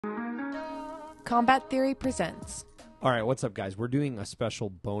Combat Theory presents. All right, what's up, guys? We're doing a special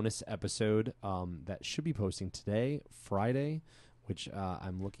bonus episode that should be posting today, Friday, which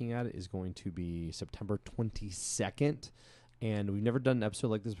I'm looking at is going to be September 22nd. And we've never done an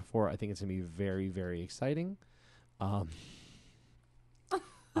episode like this before. I think it's going to be very, very exciting. I'm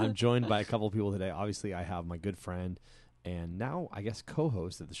joined by a couple of people today. Obviously, I have my good friend and now, I guess,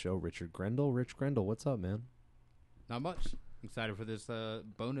 co-host of the show, Richard Grindle. Rich Grindle, what's up, man? Not much. Excited for this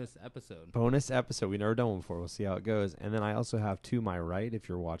bonus episode. Bonus episode. We've never done one before. We'll see how it goes. And then I also have to my right, if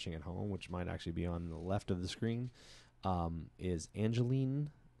you're watching at home, which might actually be on the left of the screen, is Angelene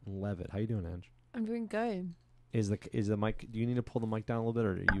Leavitt. How you doing, Ange? I'm doing good. Is the mic? Do you need to pull the mic down a little bit,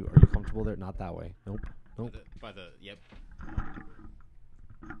 or are you comfortable there? Not that way. Nope. Yep.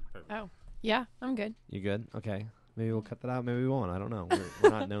 Perfect. Oh, yeah, I'm good. You good? Okay. Maybe we'll cut that out. Maybe we won't. I don't know. We're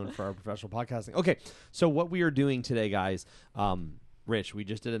not known for our professional podcasting. Okay. So what we are doing today, guys, Rich, we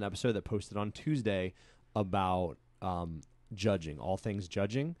just did an episode that posted on Tuesday about judging, all things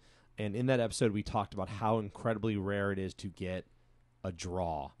judging. And in that episode, we talked about how incredibly rare it is to get a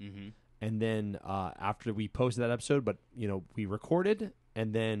draw. Mm-hmm. And then after we posted that episode, but, we recorded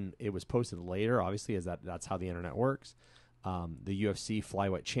and then it was posted later, obviously, as that's how the internet works. The UFC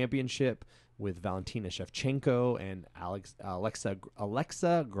Flyweight Championship with Valentina Shevchenko and Alexa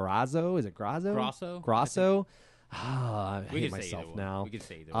Grasso. Is it Grasso? Grasso. I hate myself now. We could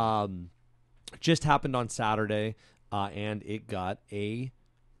say either. Just happened on Saturday, and it got a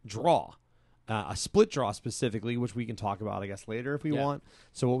draw. A split draw specifically, which we can talk about, I guess, later if we want.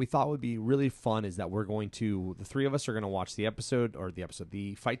 So what we thought would be really fun is that the three of us are going to watch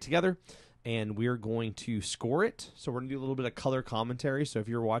the fight together, and we're going to score it. So we're going to do a little bit of color commentary. So if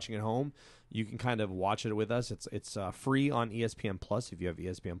you're watching at home, you can kind of watch it with us. It's free on ESPN Plus. If you have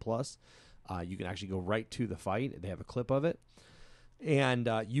ESPN Plus, you can actually go right to the fight. They have a clip of it. And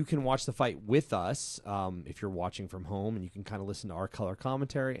you can watch the fight with us if you're watching from home, and you can kind of listen to our color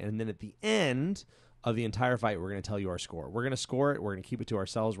commentary. And then at the end of the entire fight, we're going to tell you our score. We're going to score it. We're going to keep it to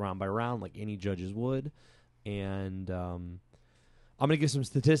ourselves round by round like any judges would. And I'm going to give some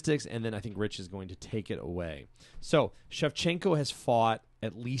statistics, and then I think Rich is going to take it away. So Shevchenko has fought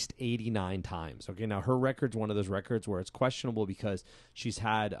at least 89 times. Okay, now her record's one of those records where it's questionable because she's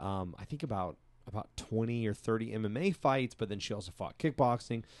had, I think, about 20 or 30 MMA fights, but then she also fought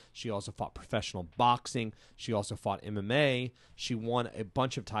kickboxing. She also fought professional boxing. She also fought MMA. She won a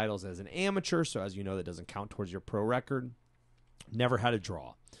bunch of titles as an amateur, so as you know, that doesn't count towards your pro record. Never had a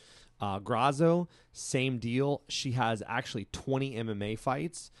draw. Grasso, same deal. She has actually 20 MMA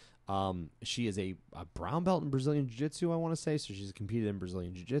fights. She is a brown belt in Brazilian Jiu-Jitsu, I want to say, so she's competed in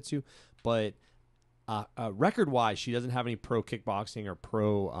Brazilian Jiu-Jitsu. But record-wise, she doesn't have any pro kickboxing or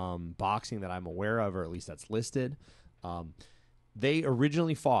pro boxing that I'm aware of, or at least that's listed. They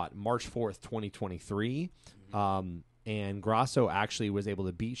originally fought March 4th, 2023, and Grasso actually was able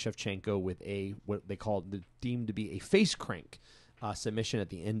to beat Shevchenko with what they deemed to be a face crank submission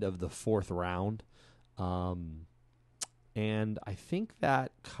at the end of the fourth round. And I think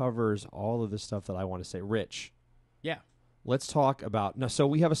that covers all of the stuff that I want to say. Rich. Yeah. Let's talk about... No, so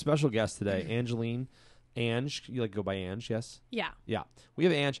we have a special guest today, Angelene. Ange, you like to go by Ange, yes? Yeah. Yeah. We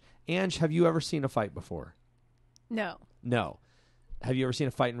have Ange. Ange, have you ever seen a fight before? No. No. Have you ever seen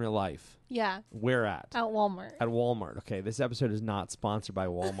a fight in real life? Yeah. Where at? At Walmart. At Walmart. Okay, this episode is not sponsored by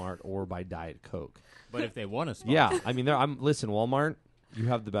Walmart or by Diet Coke. But if they want to sponsor. Yeah, I mean, listen, Walmart, you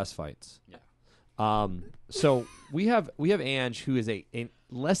have the best fights. Yeah. So we have Ange, who is a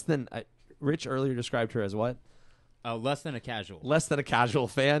less than Rich earlier described her as what? Less than a casual. Less than a casual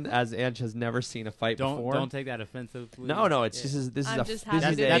fan, as Ange has never seen a fight before. Don't take that offensively. No, it's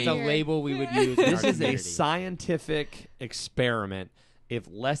that's a label we would use. This is a scientific experiment. If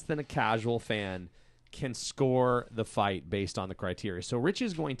less than a casual fan can score the fight based on the criteria. So Rich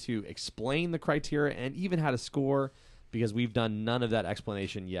is going to explain the criteria and even how to score, because we've done none of that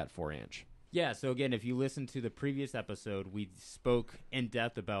explanation yet for Ange. Yeah, so again, if you listen to the previous episode, we spoke in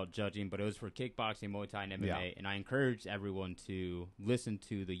depth about judging, but it was for kickboxing, Muay Thai, and MMA, and I encouraged everyone to listen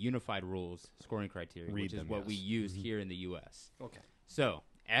to the unified rules scoring criteria, which is what we use here in the U.S. Okay. So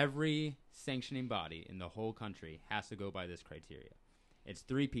every sanctioning body in the whole country has to go by this criteria. It's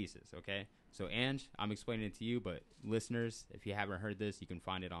 3 pieces, okay? So, Ange, I'm explaining it to you, but listeners, if you haven't heard this, you can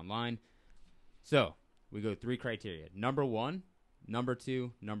find it online. So, we go 3 criteria. Number 1, number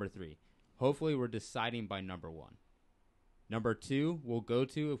 2, number 3. Hopefully, we're deciding by number 1. Number 2, we'll go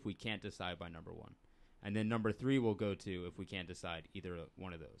to if we can't decide by number 1. And then number 3, we'll go to if we can't decide either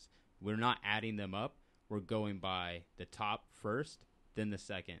one of those. We're not adding them up. We're going by the top first, then the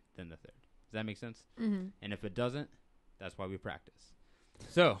second, then the third. Does that make sense? Mm-hmm. And if it doesn't, that's why we practice.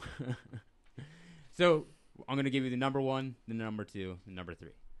 So, So I'm going to give you the number 1, the number 2, and number 3.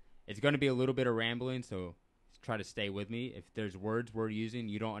 It's going to be a little bit of rambling, so try to stay with me. If there's words we're using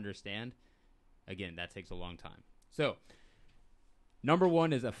you don't understand, again, that takes a long time. So number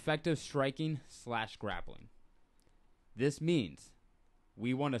 1 is effective striking/grappling. This means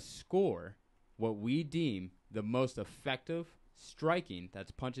we want to score what we deem the most effective striking,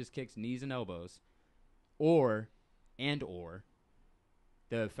 that's punches, kicks, knees, and elbows, or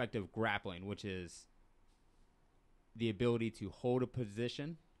the effective grappling, which is the ability to hold a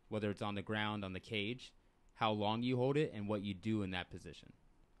position, whether it's on the ground, on the cage, how long you hold it, and what you do in that position.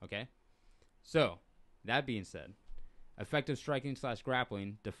 Okay? So, that being said, effective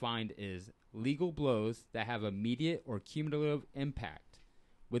striking/grappling defined is legal blows that have immediate or cumulative impact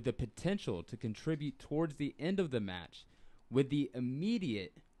with the potential to contribute towards the end of the match, with the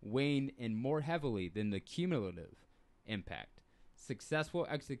immediate weighing in more heavily than the cumulative impact. Successful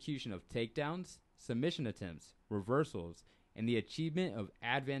execution of takedowns, submission attempts, reversals, and the achievement of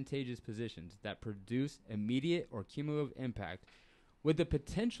advantageous positions that produce immediate or cumulative impact with the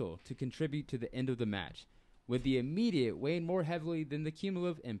potential to contribute to the end of the match, with the immediate weighing more heavily than the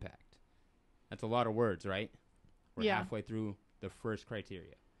cumulative impact. That's a lot of words, right? We're halfway through the first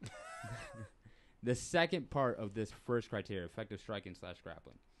criteria. The second part of this first criteria, effective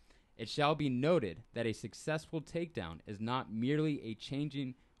striking/grappling. It shall be noted that a successful takedown is not merely a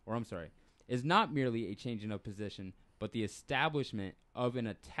changing of position, but the establishment of an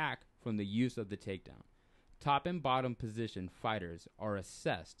attack from the use of the takedown. Top and bottom position fighters are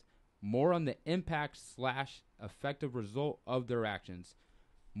assessed more on the impact/effective result of their actions,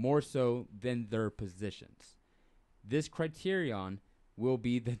 more so than their positions. This criterion will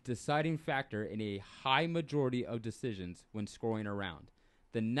be the deciding factor in a high majority of decisions when scoring a round.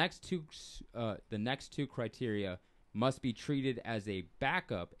 The next two criteria must be treated as a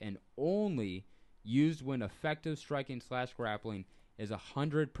backup and only used when effective striking/grappling is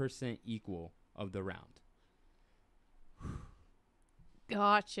 100% equal of the round.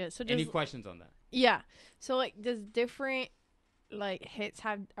 Gotcha. So Any questions on that? Yeah. So like, does different hits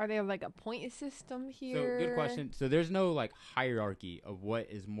are there like a point system here? So good question. So there's no like hierarchy of what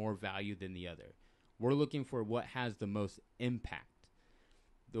is more value than the other. We're looking for what has the most impact.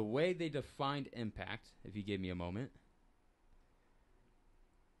 The way they defined impact, if you give me a moment.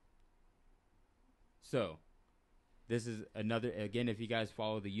 So this is another, again, if you guys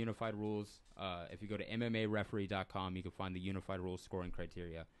follow the unified rules, if you go to MMAreferee.com, you can find the unified rules scoring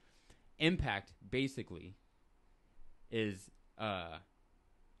criteria. Impact basically is, I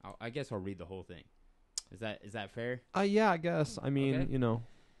guess I'll read the whole thing. Is that fair? Yeah, I guess. I mean, Okay.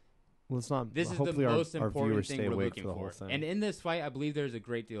 Let's not. This is hopefully the most our important viewers thing stay we're awake looking for the whole for. thing. And in this fight, I believe there's a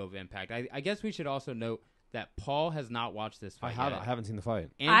great deal of impact. I guess we should also note that Paul has not watched this fight yet. I haven't seen the fight.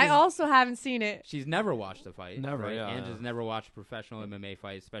 I also haven't seen it. She's never watched a fight. Never, right? yeah. Angela's never watched a professional MMA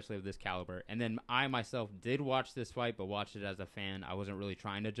fight, especially of this caliber. And then I myself did watch this fight, but watched it as a fan. I wasn't really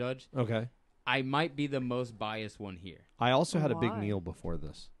trying to judge. Okay. I might be the most biased one here. I also had a big Why? meal before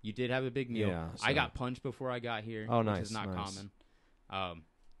this. You did have a big meal. Yeah, I so- got punched before I got here, Oh, which nice, is not nice. common.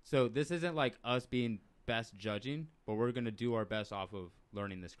 So this isn't like us being best judging, but we're going to do our best off of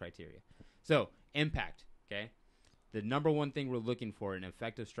learning this criteria. So, impact, okay? The number one thing we're looking for in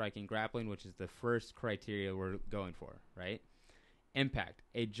effective striking grappling, which is the first criteria we're going for, right? Impact.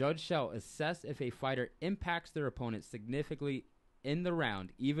 A judge shall assess if a fighter impacts their opponent significantly in the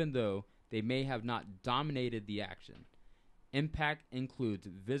round, even though they may have not dominated the action. Impact includes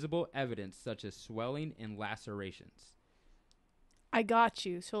visible evidence such as swelling and lacerations. I got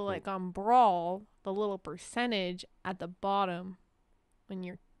you. So like on Brawl, the little percentage at the bottom when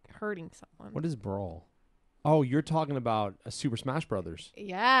you're hurting someone. What is Brawl? Oh, you're talking about Super Smash Brothers.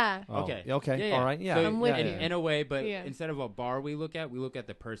 Yeah. Oh, Okay. Okay. Yeah. All right. Yeah. So I'm with in, you. in a way, but Yeah. instead of a bar we look at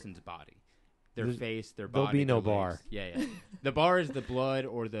the person's body. Their There's- face, their there'll body. be no their bar. legs. Yeah. The bar is the blood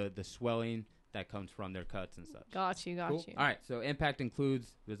or the swelling that comes from their cuts and such. Got you. Cool. All right, so impact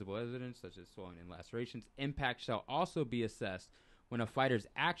includes visible evidence such as swelling and lacerations. Impact shall also be assessed when a fighter's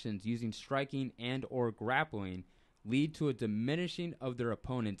actions using striking and or grappling lead to a diminishing of their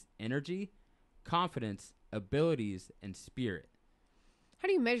opponent's energy, confidence, abilities, and spirit. How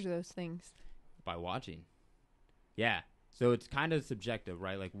do you measure those things? By watching. Yeah, so it's kind of subjective,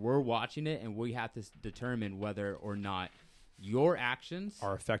 right? Like we're watching it and we have to determine whether or not your actions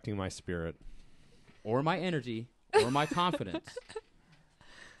Are affecting my spirit. or my energy or my confidence.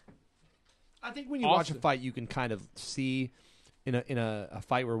 I think when you watch a Also- fight, you can kind of see in a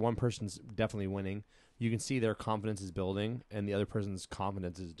fight where one person's definitely winning, you can see their confidence is building and the other person's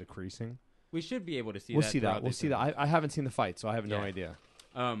confidence is decreasing. We should be able to see We'll that. see that. throughout We'll this see that. I haven't seen the fight, so I have no Yeah. idea.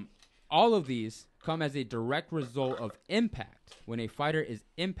 All of these come as a direct result of impact. When a fighter is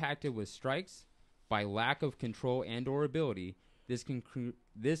impacted with strikes by lack of control and or ability, this can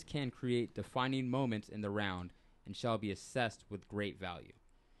create defining moments in the round and shall be assessed with great value.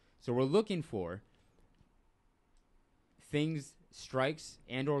 So we're looking for things, strikes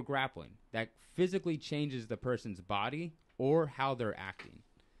and or grappling that physically changes the person's body or how they're acting.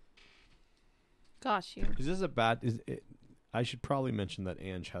 Got you. Is this a bad? I should probably mention that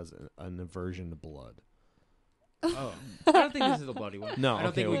Ange has an aversion to blood. Oh, I don't think this is a bloody one. No, I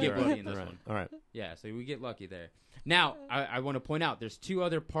don't think we get bloody in this all right. one. All right. Yeah, so we get lucky there. Now, I want to point out there's two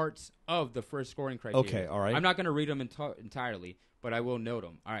other parts of the first scoring criteria. Okay, all right. I'm not going to read them entirely, but I will note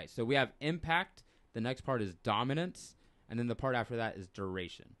them. All right, so we have impact. The next part is dominance, and then the part after that is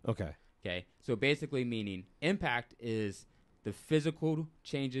duration. Okay. Okay, so basically meaning impact is the physical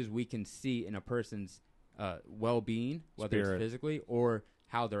changes we can see in a person's well-being, whether Spirit. it's physically or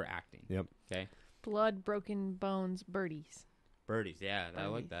how they're acting. Yep. Okay. Blood, broken bones, birdies. Birdies, yeah, I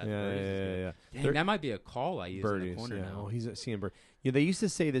like that. Yeah, Birdies is good. yeah. Dang, that might be a call I use in Birdies. the corner Yeah. now. Oh, he's seeing bird. Yeah, they used to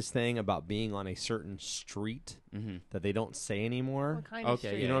say this thing about being on a certain street Mm-hmm. that they don't say anymore. What kind of Okay,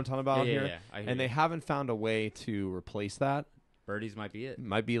 street? You know what I'm talking about yeah, here? Yeah, I hear And they you. haven't found a way to replace that. Birdies might be it. It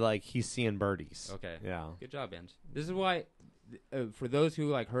might be like he's seeing birdies. Okay. Yeah. Good job, Ange. This is why, for those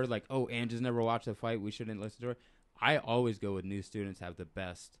who heard Ange has never watched a fight, we shouldn't listen to her. I always go with new students have the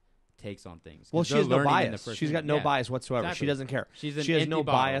best takes on things. 'Cause Well, she they're has no learning in the bias. first She's got inning. no Yeah, bias whatsoever. exactly. She doesn't care. She's She has no empty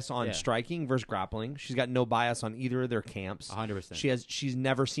bottle. bias on Yeah. striking versus grappling. She's got no bias on either of their camps. 100%. She's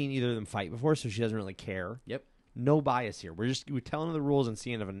never seen either of them fight before, so she doesn't really care. Yep. No bias here. We're telling her the rules and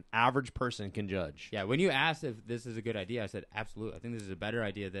seeing if an average person can judge. Yeah, when you asked if this is a good idea, I said, absolutely. I think this is a better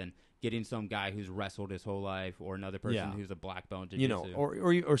idea than getting some guy who's wrestled his whole life or another person Yeah. who's a black belt jiu-jitsu.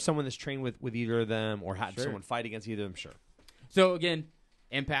 Or someone that's trained with either of them or had Sure. someone fight against either of them. Sure. So, again,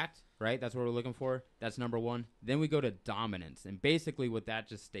 impact, right? That's what we're looking for. That's number one. Then we go to dominance. And basically what that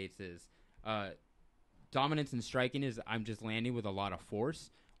just states is dominance in striking is I'm just landing with a lot of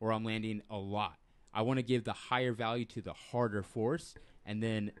force or I'm landing a lot. I want to give the higher value to the harder force. And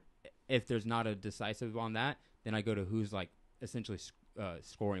then if there's not a decisive on that, then I go to who's essentially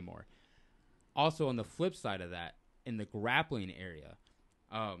scoring more. Also, on the flip side of that, in the grappling area,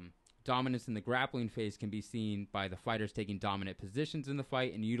 dominance in the grappling phase can be seen by the fighters taking dominant positions in the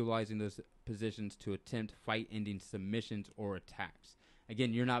fight and utilizing those positions to attempt fight-ending submissions or attacks.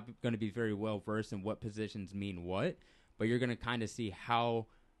 Again, you're not going to be very well versed in what positions mean what, but you're going to kind of see how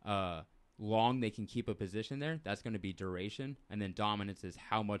long they can keep a position there. That's going to be duration, and then dominance is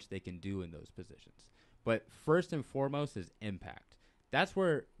how much they can do in those positions. But first and foremost is impact. That's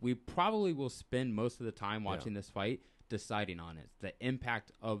where we probably will spend most of the time watching this fight, deciding on it, the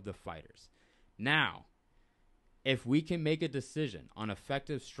impact of the fighters. Now, if we can make a decision on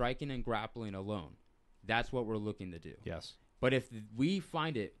effective striking and grappling alone, that's what we're looking to do. Yes. But if we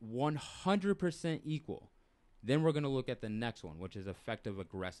find it 100% equal, then we're going to look at the next one, which is effective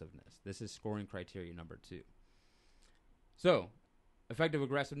aggressiveness. This is scoring criteria number 2. So, effective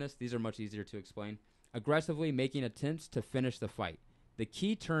aggressiveness, these are much easier to explain. Aggressively making attempts to finish the fight. The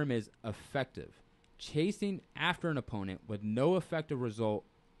key term is effective. Chasing after an opponent with no effective result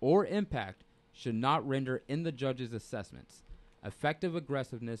or impact should not render in the judge's assessments. Effective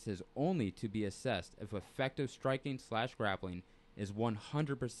aggressiveness is only to be assessed if effective striking/grappling is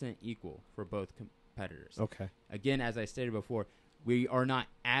 100% equal for both competitors. Okay. Again, as I stated before, we are not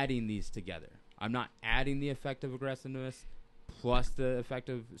adding these together. I'm not adding the effective aggressiveness plus the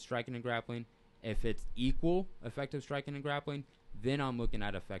effective striking and grappling. If it's equal effective striking and grappling, then I'm looking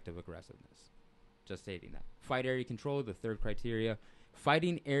at effective aggressiveness. Just stating that. Fight area control, the third criteria.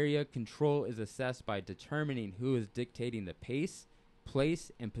 Fighting area control is assessed by determining who is dictating the pace,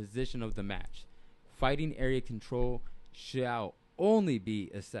 place, and position of the match. Fighting area control shall only be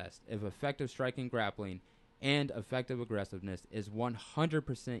assessed if effective striking, grappling, and effective aggressiveness is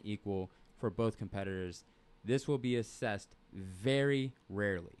 100% equal for both competitors. This will be assessed very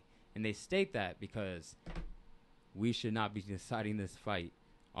rarely. And they state that because we should not be deciding this fight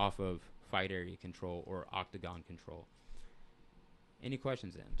off of fight area control or octagon control. Any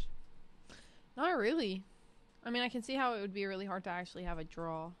questions, Ange? Not really. I mean, I can see how it would be really hard to actually have a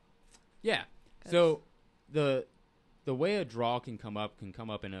draw. Yeah. So the way a draw can come up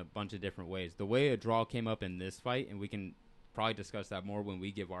in a bunch of different ways. The way a draw came up in this fight, and we can probably discuss that more when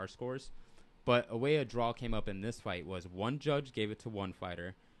we give our scores, but a way a draw came up in this fight was one judge gave it to one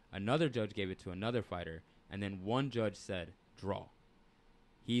fighter, another judge gave it to another fighter, and then one judge said draw.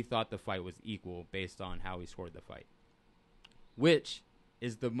 He thought the fight was equal based on how he scored the fight, which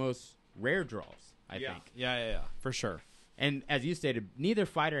is the most rare draws, I think. Yeah, for sure. And as you stated, neither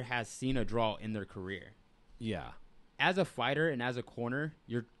fighter has seen a draw in their career. Yeah. As a fighter and as a corner,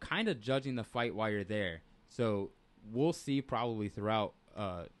 you're kind of judging the fight while you're there. So we'll see probably throughout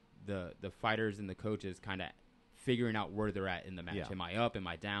the fighters and the coaches kind of figuring out where they're at in the match. Yeah. Am I up? Am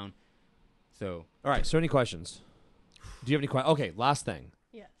I down? So All right. So any questions? Do you have any questions? Okay. Last thing.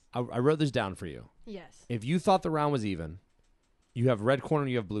 Yes. I wrote this down for you. Yes. If you thought the round was even, you have red corner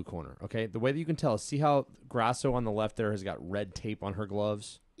and you have blue corner. Okay. The way that you can tell is see how Grasso on the left there has got red tape on her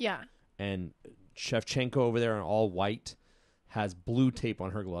gloves, Yeah. and Shevchenko over there in all white has blue tape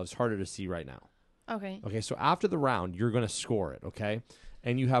on her gloves. Harder to see right now. Okay. Okay, so after the round, you're going to score it, okay?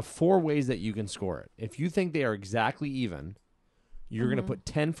 And you have 4 ways that you can score it. If you think they are exactly even, you're going to put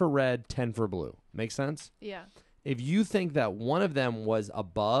 10 for red, 10 for blue. Make sense? Yeah. If you think that one of them was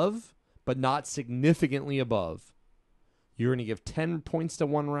above, but not significantly above, you're going to give 10 points to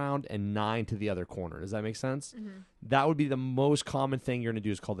one round and 9 to the other corner. Does that make sense? That would be the most common thing you're going to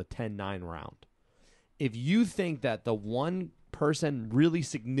do is called the 10-9 round. If you think that the one person really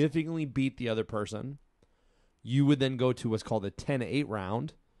significantly beat the other person, you would then go to what's called a 10-8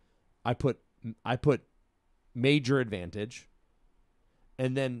 round. I put major advantage.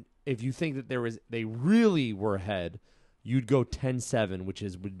 And then if you think that they really were ahead, you'd go 10-7, which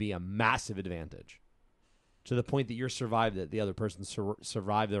would be a massive advantage. To the point that you're survived it, the other person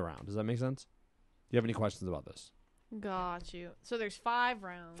survived the round. Does that make sense? Do you have any questions about this? Got you. So there's 5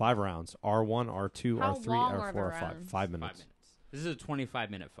 rounds. 5 rounds. R1, R2, How R3, long are R4, the R5. rounds? 5 minutes. this is a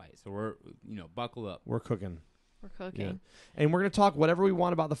 25-minute fight. So we're, buckle up. We're cooking. We're cooking. Yeah. And we're going to talk whatever we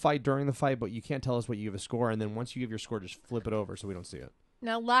want about the fight during the fight, but you can't tell us what you give a score. And then once you give your score, just flip it over so we don't see it.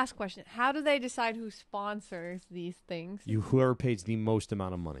 Now, last question. How do they decide who sponsors these things? Whoever pays the most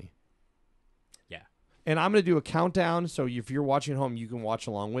amount of money. Yeah. And I'm going to do a countdown. So if you're watching at home, you can watch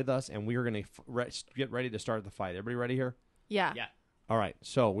along with us. And we are going to get ready to start the fight. Everybody ready here? Yeah. Yeah. All right.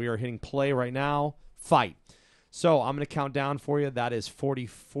 So we are hitting play right now. Fight. So I'm going to count down for you. That is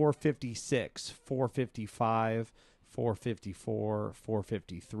 456, 455, 454,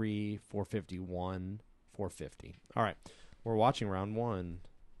 453, 451, 450. All right. We're watching round 1.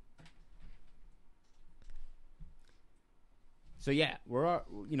 So, yeah, we're,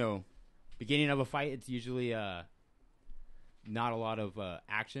 beginning of a fight, it's usually not a lot of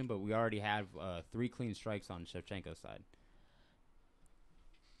action, but we already have 3 clean strikes on Shevchenko's side.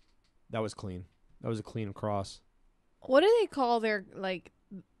 That was clean. That was a clean cross. What do they call their,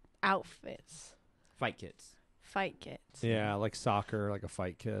 outfits? Fight kits. Fight kits. Yeah, like soccer, like a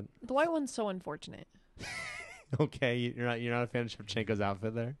fight kit. The white one's so unfortunate. Okay, you're not a fan of Shevchenko's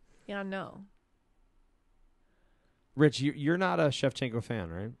outfit there? Yeah, no. Rich, you're not a Shevchenko fan,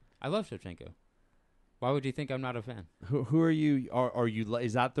 right? I love Shevchenko. Why would you think I'm not a fan? Who are you? Are you?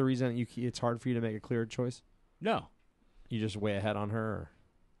 Is that the reason it's hard for you to make a clear choice? No. You just way ahead on her?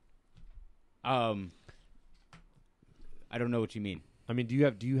 I don't know what you mean. I mean, do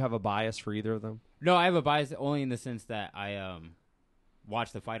you have a bias for either of them? No, I have a bias only in the sense that I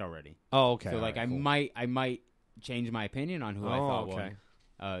watched the fight already. Oh, okay. So All right, I cool. might change my opinion on who I thought okay.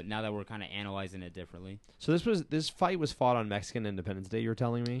 won. Now that we're kind of analyzing it differently. So this fight was fought on Mexican Independence Day. You're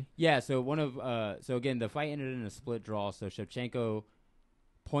telling me? Yeah. So again, the fight ended in a split draw. So Shevchenko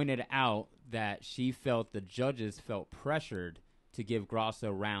pointed out that she felt the judges felt pressured to give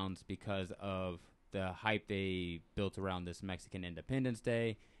Grasso rounds because of the hype they built around this Mexican Independence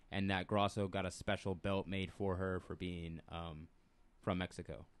Day, and that Grasso got a special belt made for her for being from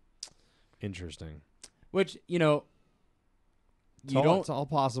Mexico. Interesting. Which, It's all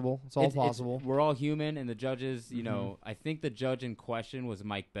possible. It's all possible. We're all human, and the judges, I think the judge in question was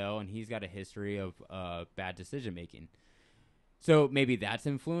Mike Bell, and he's got a history of bad decision making. So maybe that's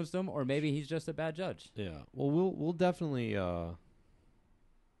influenced him, or maybe he's just a bad judge. Yeah. Well, we'll definitely.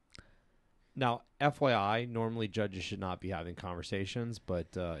 Now, FYI, normally judges should not be having conversations, but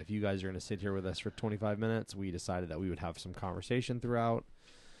if you guys are going to sit here with us for 25 minutes, we decided that we would have some conversation throughout.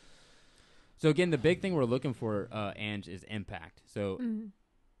 So again, the big thing we're looking for, Ange, is impact. So,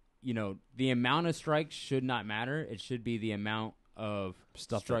 the amount of strikes should not matter. It should be the amount of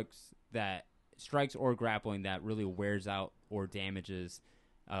strikes or grappling that really wears out or damages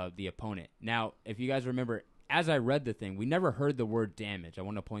the opponent. Now, if you guys remember, as I read the thing, we never heard the word damage. I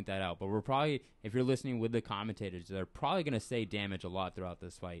want to point that out. But we're probably, if you're listening with the commentators, they're probably going to say damage a lot throughout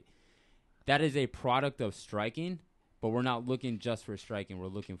this fight. That is a product of striking, but we're not looking just for striking. We're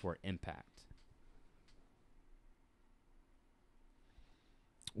looking for impact.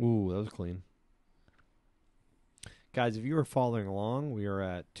 Ooh, that was clean. Guys, if you were following along, we are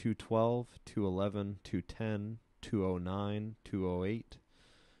at 212, 211, 210, 209, 208,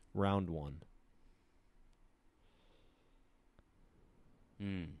 round 1.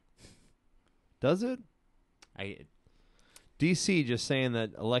 Does it? I DC just saying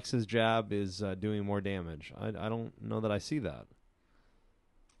that Alexa's jab is doing more damage. I don't know that I see that.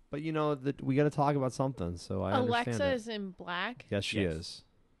 But we got to talk about something, so I understand Alexa it. is in black. Yes, she is.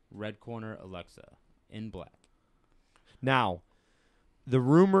 red corner Alexa in black. Now, the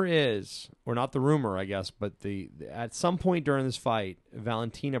rumor is, or not the rumor, I guess, but at some point during this fight,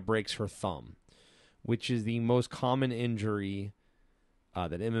 Valentina breaks her thumb, which is the most common injury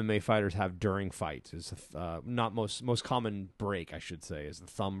that MMA fighters have during fights. Is not most common break, I should say, is the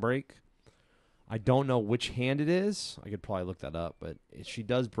thumb break. I don't know which hand it is. I could probably look that up, but she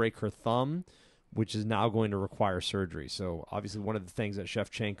does break her thumb, which is now going to require surgery. So obviously, one of the things that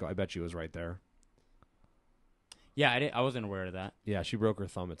Shevchenko, I bet you was right there. Yeah, I wasn't aware of that. Yeah, she broke her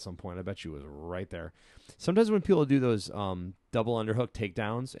thumb at some point. I bet she was right there. Sometimes when people do those double underhook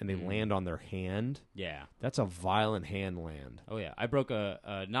takedowns and they land on their hand, yeah, that's a violent hand land. Oh yeah, I broke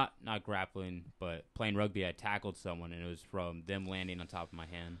a not grappling, but playing rugby. I tackled someone, and it was from them landing on top of my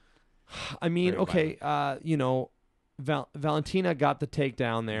hand. I mean, Very okay, Valentina got the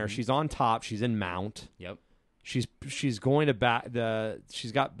takedown there. Mm-hmm. She's on top. She's in mount. Yep. She's going to back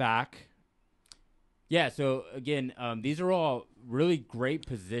she's got back. Yeah, so again, these are all really great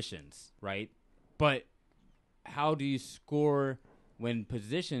positions, right? But how do you score when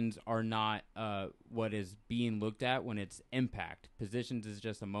positions are not what is being looked at when it's impact? Positions is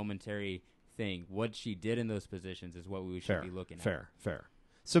just a momentary thing. What she did in those positions is what we should be looking at. Fair.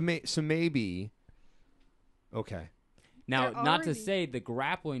 So maybe, okay. Now, not to say the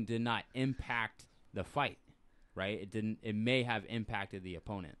grappling did not impact the fight, right? It didn't. It may have impacted the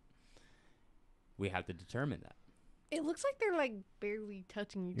opponent. We have to determine that. It looks like they're like barely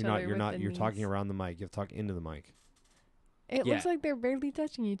touching each other. You're talking around the mic. You have to talk into the mic. It looks like they're barely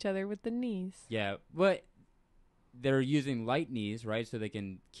touching each other with the knees. Yeah, but they're using light knees, right? So they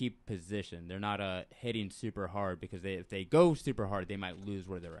can keep position. They're not hitting super hard because if they go super hard, they might lose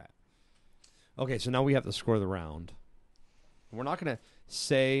where they're at. Okay, so now we have to score the round. We're not going to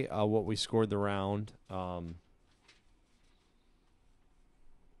say what we scored the round.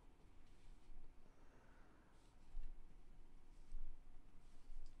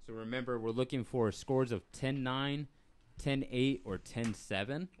 So remember, we're looking for scores of 10-9, 10-8, or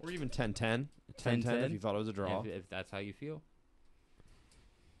 10-7. Or even 10-10. 10-10 if you thought it was a draw. If that's how you feel.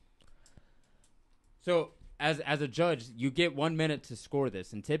 So as a judge, you get 1 minute to score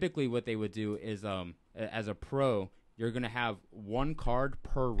this. And typically what they would do is, as a pro, you're going to have one card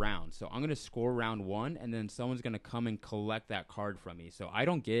per round. So I'm going to score round one, and then someone's going to come and collect that card from me. So I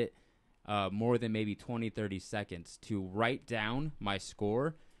don't get more than maybe 20, 30 seconds to write down my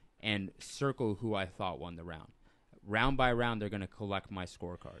score and circle who I thought won the round. Round by round, they're going to collect my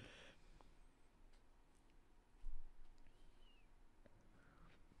scorecard.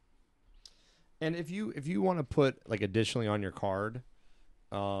 And if you want to put like additionally on your card,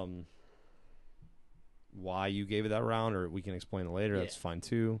 why you gave it that round, or we can explain it later. Yeah. That's fine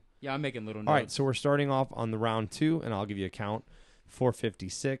too. Yeah, I'm making little notes. All right, so we're starting off on the round 2, and I'll give you a count.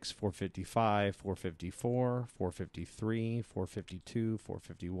 456, 455, 454, 453, 452,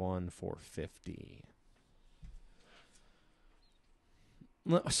 451, 450.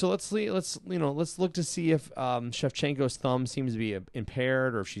 So let's look to see if Shevchenko's thumb seems to be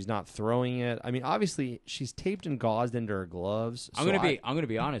impaired, or if she's not throwing it. I mean, obviously she's taped and gauzed into her gloves. I'm gonna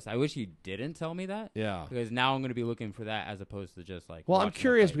be honest. I wish he didn't tell me that. Yeah. Because now I'm gonna be looking for that as opposed to just like. Well, I'm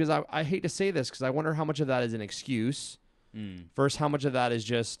curious because I hate to say this because I wonder how much of that is an excuse. Versus how much of that is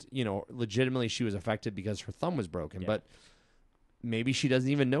just, legitimately she was affected because her thumb was broken. Yeah. But maybe she doesn't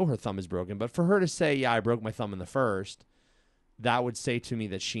even know her thumb is broken. But for her to say, yeah, I broke my thumb in the first, that would say to me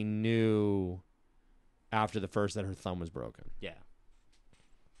that she knew after the first that her thumb was broken. Yeah.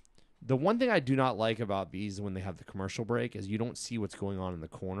 The one thing I do not like about these when they have the commercial break is you don't see what's going on in the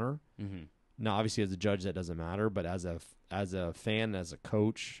corner. Mm-hmm. Now, obviously, as a judge, that doesn't matter. But as a fan, as a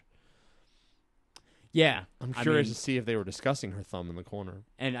coach... Yeah. I'm curious to see if they were discussing her thumb in the corner.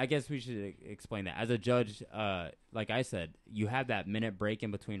 And I guess we should explain that. As a judge, like I said, you have that minute break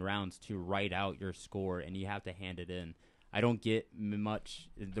in between rounds to write out your score, and you have to hand it in. I don't get much.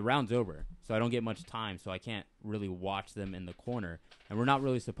 The round's over, so I don't get much time, so I can't really watch them in the corner. And we're not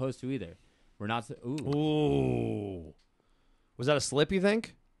really supposed to either. We're not. Ooh. Was that a slip, you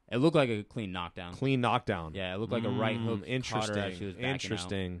think? It looked like a clean knockdown. Yeah, it looked like a right hook. Interesting. Caught her as she was backing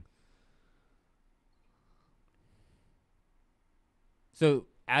out. So,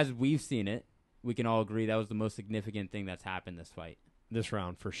 as we've seen it, we can all agree that was the most significant thing that's happened this fight. This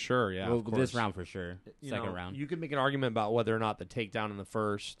round, for sure, yeah. Well, this round, for sure. Second round. You could make an argument about whether or not the takedown in the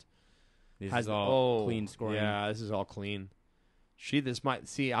first is all clean scoring. Yeah, this is all clean.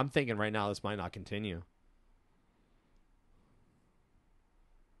 I'm thinking right now this might not continue.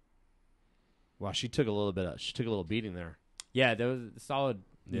 Wow, she took a little beating there. Yeah, there was a solid.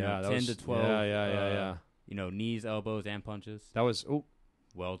 Yeah, 10 to 12. Yeah. Knees, elbows, and punches. That was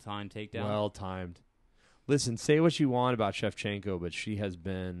Well timed takedown. well timed. Listen, say what you want about Shevchenko, but she has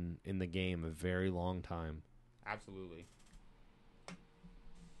been in the game a very long time. Absolutely.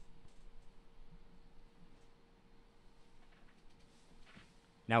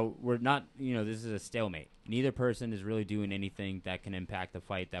 Now, we're not, this is a stalemate. Neither person is really doing anything that can impact the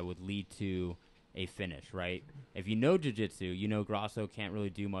fight that would lead to a finish, right? If you know jiu-jitsu, you know Grasso can't really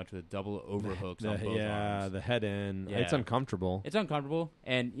do much with double overhooks on both arms. Yeah, the head in. Yeah. It's uncomfortable. It's uncomfortable.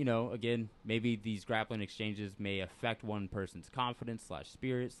 And, again, maybe these grappling exchanges may affect one person's confidence /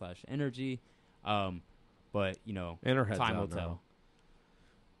 spirit / energy. But, And her head's time will out now. tell.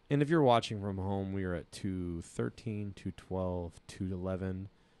 And if you're watching from home, we are at 213, 212, 211,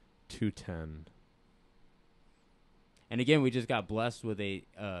 210. And again, we just got blessed with a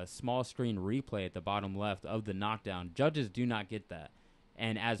small screen replay at the bottom left of the knockdown. Judges do not get that.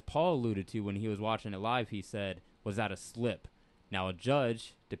 And as Paul alluded to when he was watching it live, he said, was that a slip? Now, a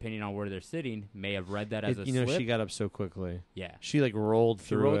judge, depending on where they're sitting, may have read that as a slip. She got up so quickly. Yeah. She, rolled She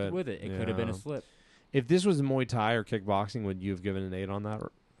through rolled it. with it. It could have been a slip. If this was Muay Thai or kickboxing, would you have given an 8 on that?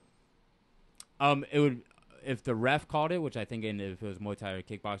 It would, if the ref called it, which I think if it was Muay Thai or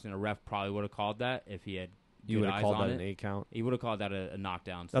kickboxing, a ref probably would have called that if he had You good would have eyes called on that it. an 8 count? He would have called that a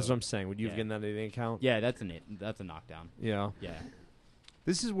knockdown. That's so- what I'm saying. Would you have given that an 8 count? Yeah, that's a knockdown. Yeah. Yeah.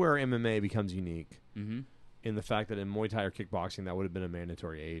 This is where MMA becomes unique Mm-hmm. in the fact that in Muay Thai or kickboxing, that would have been a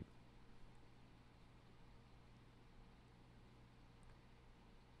mandatory 8.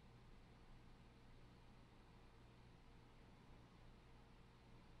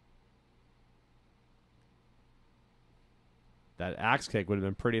 That axe kick would have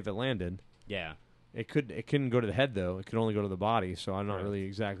been pretty if it landed. Yeah. It couldn't go to the head though. It could only go to the body. So I'm not Correct. really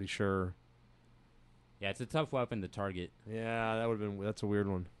exactly sure. Yeah, it's a tough weapon to target. Yeah, that's a weird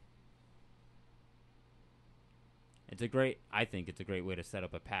one. I think it's a great way to set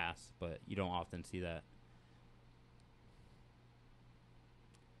up a pass, but you don't often see that.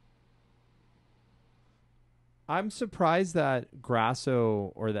 I'm surprised that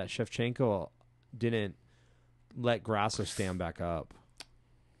Grasso or that Shevchenko didn't let Grasso stand back up.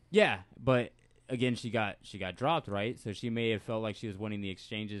 Yeah, but again, she got dropped, right? So she may have felt like she was winning the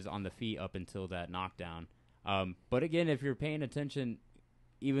exchanges on the feet up until that knockdown. But again, if you're paying attention,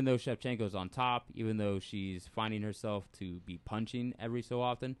 even though Shevchenko's on top, even though she's finding herself to be punching every so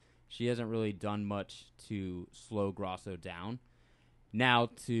often, she hasn't really done much to slow Grasso down. Now,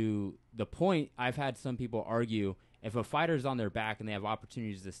 to the point, I've had some people argue, if a fighter's on their back and they have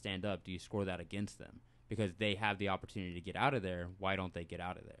opportunities to stand up, do you score that against them? Because they have the opportunity to get out of there. Why don't they get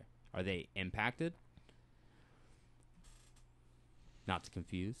out of there? Are they impacted? Not to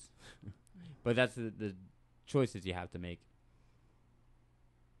confuse. But that's the choices you have to make.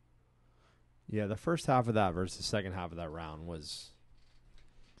 Yeah, the first half of that versus the second half of that round was,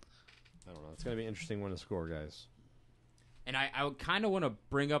 I don't know. It's going to be an interesting one to score, guys. And I kind of want to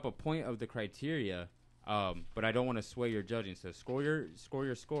bring up a point of the criteria, but I don't want to sway your judging. So score your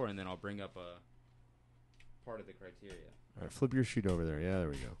score, and then I'll bring up a part of the criteria. All right, flip your sheet over there. Yeah, there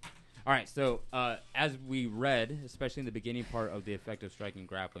we go. All right, so as we read, especially in the beginning part of the effective striking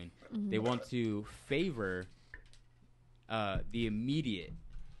grappling, they want to favor the immediate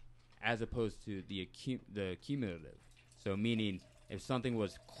as opposed to the cumulative. So meaning if something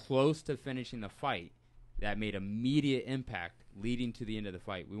was close to finishing the fight, that made immediate impact leading to the end of the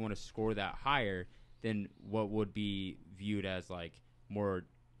fight, we want to score that higher than what would be viewed as like more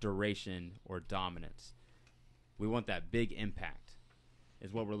duration or dominance. We want that big impact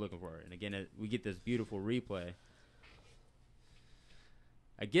is what we're looking for. And again, we get this beautiful replay.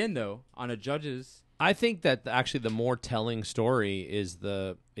 Again, though, on a judge's... I think that actually the more telling story is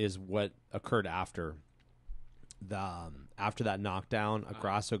what occurred after that knockdown.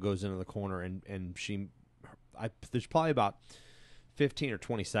 Grasso goes into the corner and there's probably about 15 or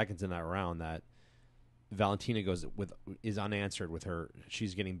 20 seconds in that round that Valentina is unanswered with her.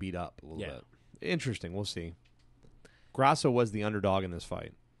 She's getting beat up a little bit. Interesting. We'll see. Grasso was the underdog in this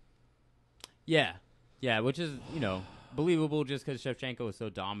fight. Yeah, which is believable just because Shevchenko was so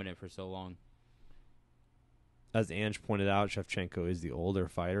dominant for so long. As Ange pointed out, Shevchenko is the older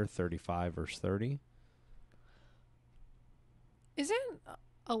fighter, 35 versus 30. Isn't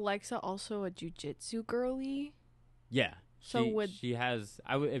Alexa also a jiu-jitsu girly? Yeah. So she has...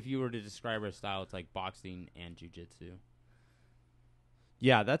 if you were to describe her style, it's like boxing and jiu-jitsu.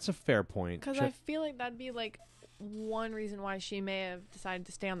 Yeah, that's a fair point. Because I feel like that'd be like one reason why she may have decided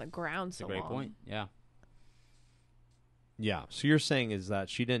to stay on the ground so That's a great long. point. Yeah. Yeah. So you're saying is that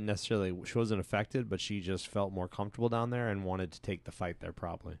she wasn't affected, but she just felt more comfortable down there and wanted to take the fight there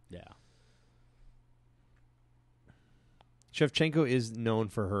probably. Yeah. Shevchenko is known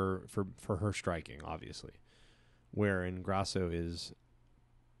for her striking, obviously. Wherein Grasso is,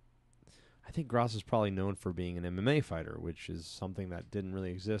 I think Grasso is probably known for being an MMA fighter, which is something that didn't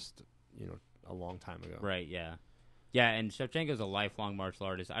really exist, a long time ago. Right, yeah. Yeah, and Shevchenko's a lifelong martial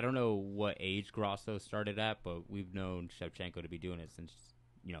artist. I don't know what age Grasso started at, but we've known Shevchenko to be doing it since,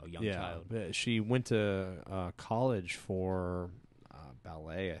 a young child. But she went to college for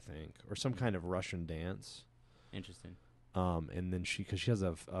ballet, I think, or some kind of Russian dance. Interesting. And then because she has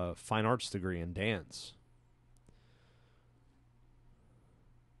a fine arts degree in dance.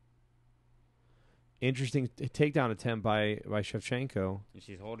 Interesting takedown attempt by Shevchenko. And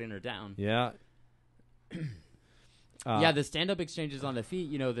she's holding her down. Yeah. Yeah, the stand-up exchanges on the feet,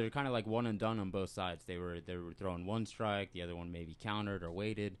 they're kind of like one and done on both sides. They were throwing one strike, the other one maybe countered or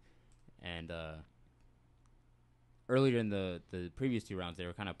waited. And earlier in the previous 2 rounds, they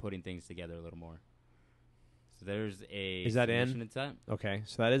were kind of putting things together a little more. So there's a submission attempt. Okay,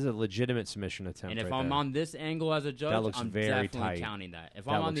 so that is a legitimate submission attempt. And if right I'm there. on this angle as a judge, That looks I'm very definitely tight. counting that. If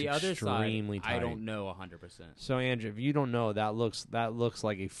That I'm on looks the other side, extremely I tight. don't know 100%. So, Andrew, if you don't know, that looks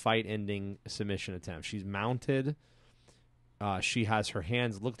like a fight-ending submission attempt. She's mounted. She has her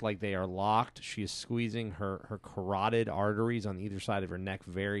hands looked like they are locked. She is squeezing her carotid arteries on either side of her neck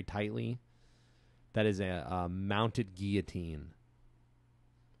very tightly. That is a mounted guillotine.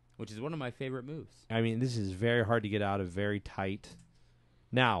 Which is one of my favorite moves. I mean, this is very hard to get out of, very tight.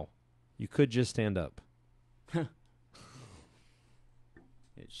 Now, you could just stand up. It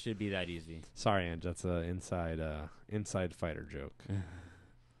should be that easy. Sorry, Ange, that's an inside fighter joke.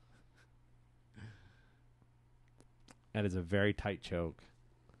 That is a very tight choke.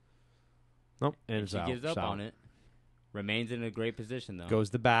 Nope, and She gives up on it. Remains in a great position, though. Goes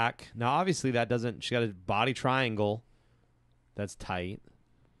the back. Now, obviously, that doesn't... She got a body triangle. That's tight.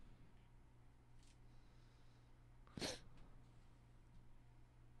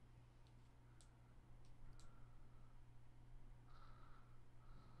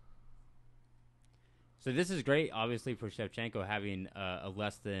 So this is great, obviously, for Shevchenko having a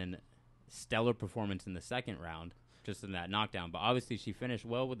less than stellar performance in the second round, just in that knockdown. But obviously, she finished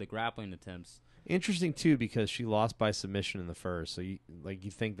well with the grappling attempts. Interesting, too, because she lost by submission in the first. So, you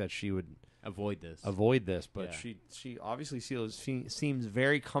think that she would... Avoid this. But Yeah. she obviously seems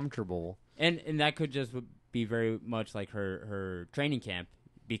very comfortable. And that could just be very much like her training camp.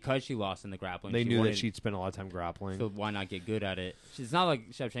 Because she lost in the grappling. They knew that she'd spend a lot of time grappling. So why not get good at it? It's not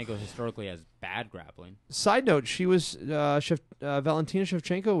like Shevchenko historically has bad grappling. Side note, she was Valentina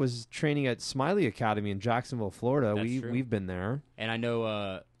Shevchenko was training at Smiley Academy in Jacksonville, Florida. That's true. We've been there. And I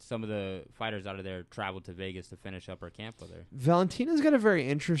know some of the fighters out of there traveled to Vegas to finish up her camp with her. Valentina's got a very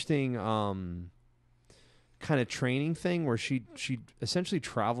interesting kind of training thing where she essentially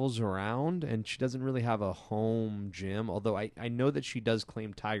travels around and she doesn't really have a home gym. Although I know that she does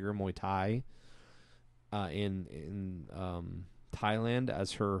claim Tiger Muay Thai in Thailand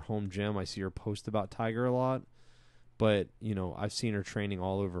as her home gym. I see her post about Tiger a lot, but I've seen her training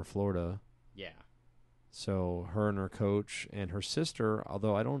all over Florida. Yeah. So her and her coach and her sister,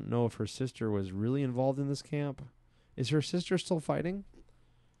 although I don't know if her sister was really involved in this camp. Is her sister still fighting?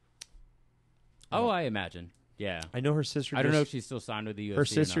 Oh, I imagine. Yeah. I know her sister. I don't know if she's still signed with the UFC. Her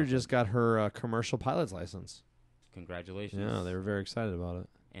sister or not, just got her commercial pilot's license. Congratulations. Yeah, they were very excited about it.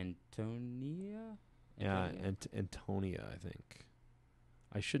 Antonia? Yeah, Antonia, I think.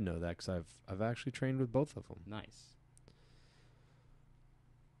 I should know that because I've actually trained with both of them. Nice.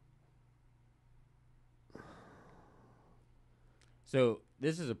 So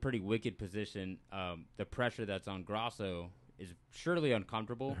this is a pretty wicked position. The pressure that's on Grasso is surely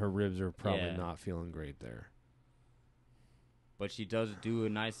uncomfortable. Her ribs are probably not feeling great there. But she does do a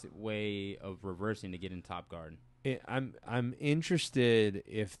nice way of reversing to get in top guard. I'm interested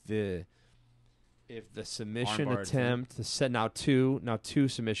if the submission Armbar attempt to set now two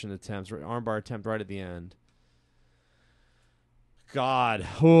submission attempts, armbar attempt right at the end. God,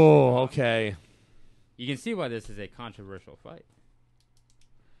 okay. You can see why this is a controversial fight.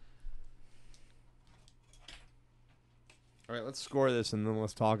 All right, let's score this and then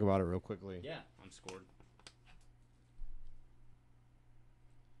let's talk about it real quickly. Yeah, I'm scored.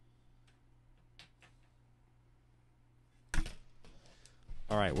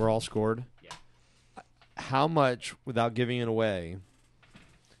 All right, we're all scored. Yeah. How much, without giving it away,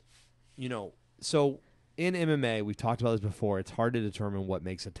 so in MMA, we've talked about this before, it's hard to determine what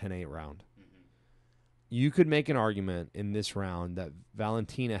makes a 10-8 round. you could make an argument in this round that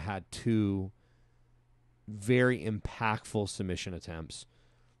Valentina had two very impactful submission attempts.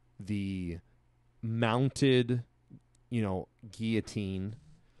 The mounted, guillotine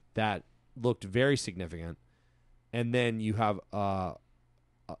that looked very significant. And then you have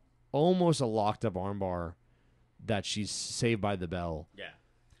almost a locked up armbar that she's saved by the bell. Yeah.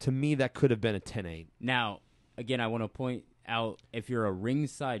 To me, that could have been a 10-8. Now, again, I want to point out, if you're a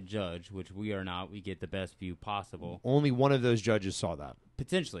ringside judge, which we are not, we get the best view possible. Only one of those judges saw that.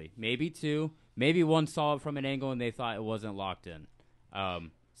 Potentially. Maybe two. Maybe one saw it from an angle and they thought it wasn't locked in.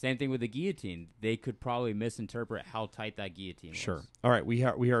 Same thing with the guillotine. They could probably misinterpret how tight that guillotine was. Sure. All right,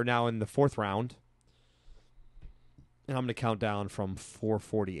 we are now in the fourth round. And I'm going to count down from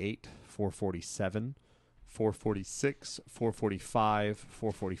 448, 447, 446, 445,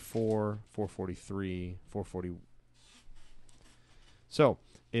 444, 443, 440. So,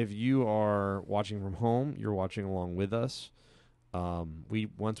 if you are watching from home, you're watching along with us.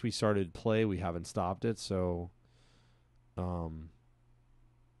 Once we started play, we haven't stopped it. So,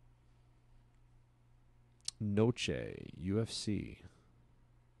 Noche UFC.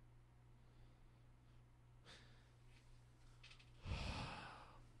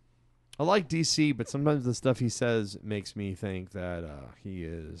 I like DC, but sometimes the stuff he says makes me think that he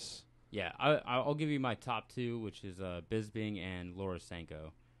is. Yeah, I'll give you my top two, which is Bisping and Laura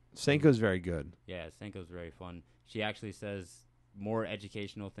Sanko. Sanko's very good. Yeah, Sanko's very fun. She actually says more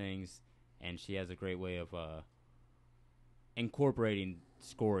educational things, and she has a great way of incorporating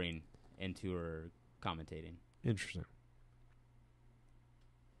scoring into her commentating. Interesting.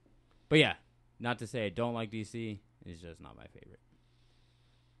 But yeah, not to say I don't like DC. It's just not my favorite.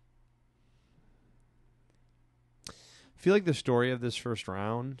 I feel like the story of this first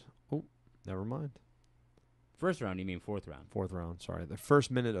round. Oh, never mind. First round, you mean fourth round? Fourth round, sorry. The first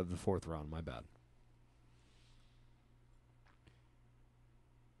minute of the fourth round, my bad.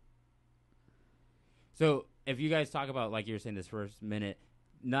 So if you guys talk about, like you were saying, this first minute,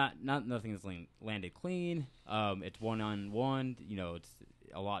 nothing's landed clean. It's 1-on-1. It's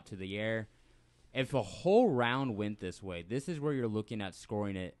a lot to the air. If a whole round went this way, this is where you're looking at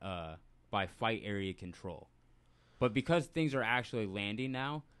scoring it by fight area control. But because things are actually landing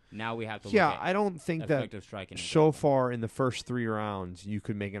now we have to look at I don't think that striking so far in the first three rounds you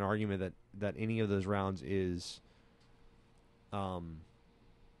could make an argument that any of those rounds is a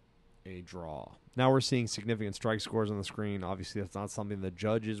draw. Now we're seeing significant strike scores on the screen. Obviously, that's not something the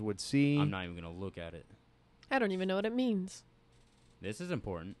judges would see. I'm not even going to look at it. I don't even know what it means. This is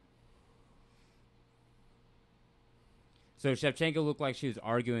important. So Shevchenko looked like she was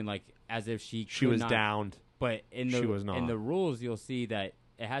arguing like as if she was downed. But she was not. In the rules, you'll see that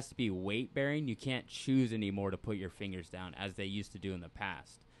it has to be weight bearing. You can't choose anymore to put your fingers down as they used to do in the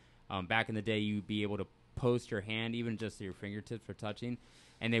past. Back in the day, you'd be able to post your hand, even just your fingertips for touching,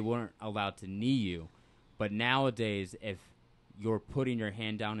 and they weren't allowed to knee you. But nowadays, if you're putting your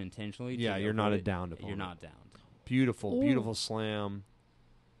hand down intentionally, you're not a downed opponent. You're not downed. Beautiful, Ooh. Beautiful slam.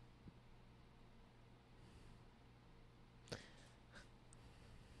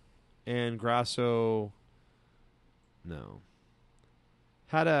 And Grasso, no.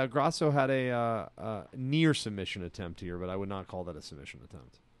 Grasso had a near submission attempt here, but I would not call that a submission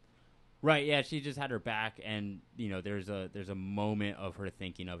attempt. Right, yeah, she just had her back, and there's a moment of her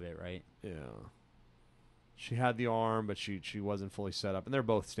thinking of it, right? Yeah. She had the arm, but she wasn't fully set up, and they're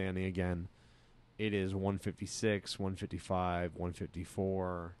both standing again. It is 156, 155,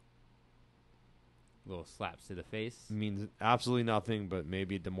 154. Little slaps to the face. Means absolutely nothing, but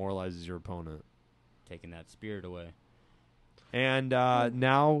maybe it demoralizes your opponent. Taking that spirit away. And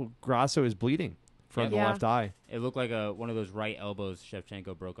now Grasso is bleeding from the left eye. It looked like one of those right elbows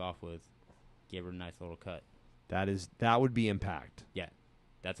Shevchenko broke off with. Gave her a nice little cut. That would be impact. Yeah.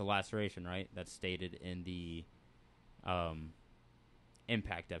 That's a laceration, right? That's stated in the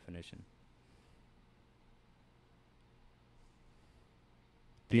impact definition.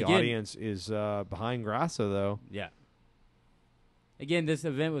 The audience is behind Grasso, though. Yeah. Again, this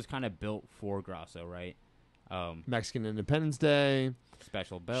event was kind of built for Grasso, right? Mexican Independence Day.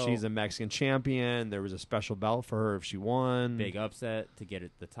 Special belt. She's a Mexican champion. There was a special belt for her if she won. Big upset to get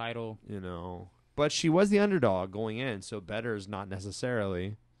the title. But she was the underdog going in, so better is not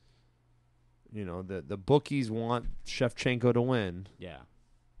necessarily. The bookies want Shevchenko to win. Yeah.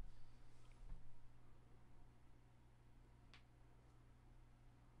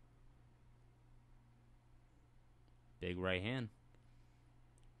 Big right hand.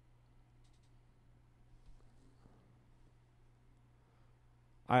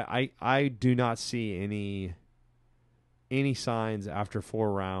 I do not see any signs after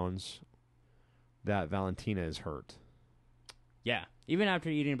 4 rounds that Valentina is hurt. Yeah. Even after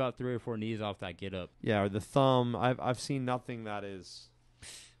eating about 3 or 4 knees off that get up. Yeah, or the thumb. I've seen nothing that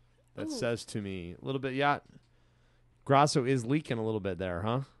Ooh. says to me a little bit. Yeah, Grasso is leaking a little bit there,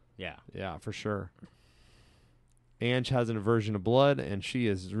 huh? Yeah. Yeah, for sure. Ange has an aversion to blood, and she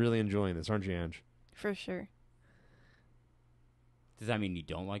is really enjoying this, aren't you, Ange? For sure. Does that mean you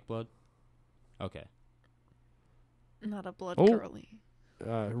don't like blood? Okay. Not a blood Oh. girly.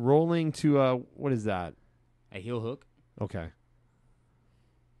 Rolling to what is that? A heel hook? Okay.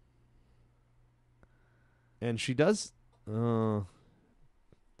 And she does. All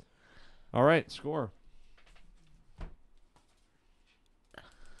right, score.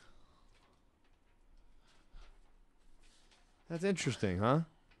 That's interesting, huh?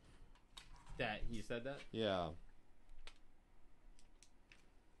 That he said that? Yeah.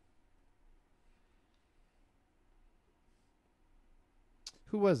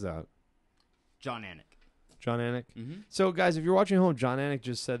 Who was that? John Anik. John Anik. Mm-hmm. So, guys, if you're watching at home, John Anik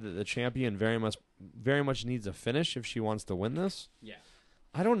just said that the champion very much needs a finish if she wants to win this. Yeah.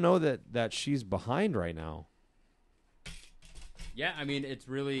 I don't know that she's behind right now. Yeah, I mean, it's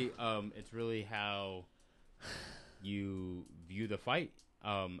really how you view the fight.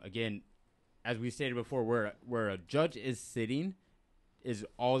 Again, as we stated before, where a judge is sitting is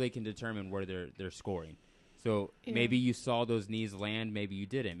all they can determine where they're scoring. So maybe you saw those knees land, maybe you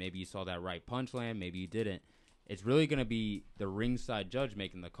didn't. Maybe you saw that right punch land, maybe you didn't. It's really going to be the ringside judge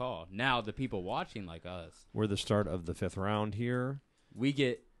making the call. Now, the people watching like us, We're the start of the 5th round here. we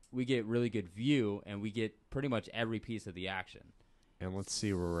get really good view, and we get pretty much every piece of the action. And let's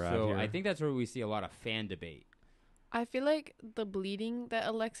see where we're at So here. I think that's where we see a lot of fan debate. I feel like the bleeding that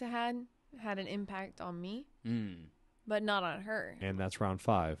Alexa had an impact on me, but not on her. And that's round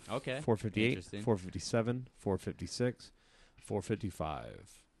 5. Okay. 458, Interesting. 457, 456,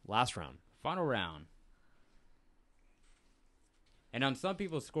 455. Last round. Final round. And on some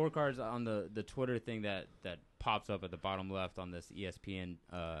people's scorecards on the Twitter thing that pops up at the bottom left on this ESPN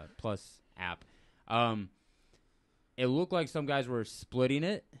Plus app, it looked like some guys were splitting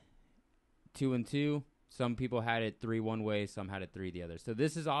it 2-2. Some people had it 3 one way, some had it 3 the other. So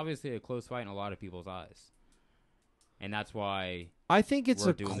this is obviously a close fight in a lot of people's eyes. And that's why I think it's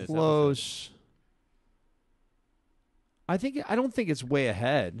we're a doing this close. I don't think it's way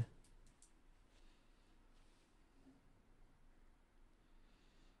ahead.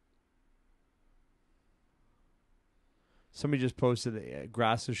 Somebody just posted that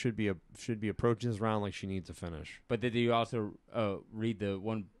Grasso should be approaching this round like she needs a finish. But did you also read the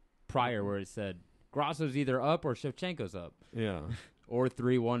one prior where it said Grasso's either up or Shevchenko's up? Yeah. Or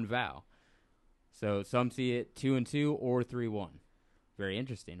 3-1 Val. So some see it 2-2 or 3-1. Very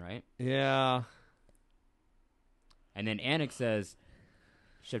interesting, right? Yeah. And then Anik says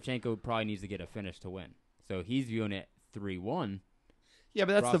Shevchenko probably needs to get a finish to win. So he's viewing it 3-1. Yeah,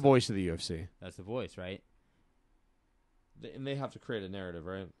 but that's the Grasso. voice of the UFC. That's the voice, right? And they have to create a narrative,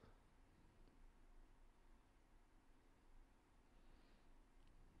 right?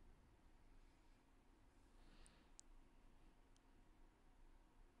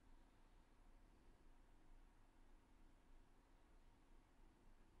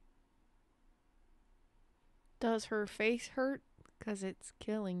 Does her face hurt? Because it's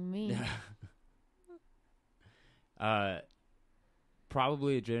killing me.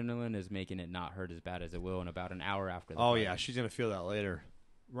 Probably adrenaline is making it not hurt as bad as it will in about an hour after the Oh, fight. yeah. She's going to feel that later.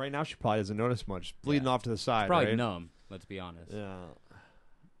 Right now, she probably doesn't notice much. Bleeding Yeah. off to the side, It's probably right? numb, let's be honest. Yeah.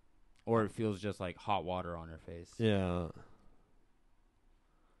 Or it feels just like hot water on her face. Yeah.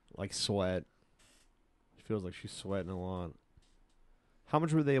 Like sweat. It feels like she's sweating a lot. How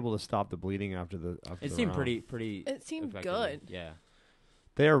much were they able to stop the bleeding after the It the seemed round? pretty It seemed effectively. good. Yeah.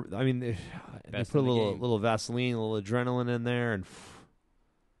 They Best put a in the little game. little Vaseline, a little adrenaline in there, and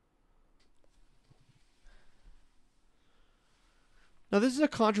now this is a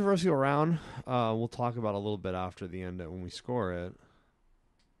controversial round. We'll talk about a little bit after the end when we score it.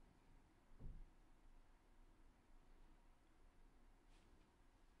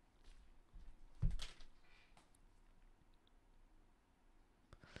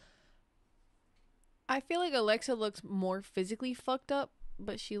 I feel like Alexa looks more physically fucked up,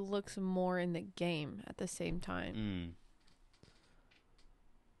 but she looks more in the game at the same time.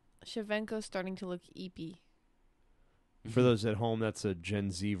 Shevchenko's starting to look eepy. For those at home, that's a Gen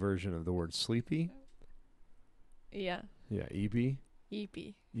Z version of the word sleepy. Yeah, Yeah, EP.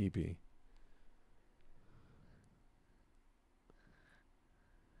 eepy. EP.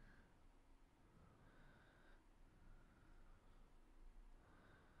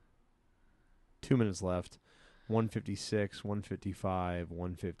 Two minutes left. 156, 155,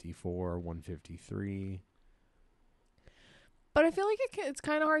 154, 153. But I feel like it's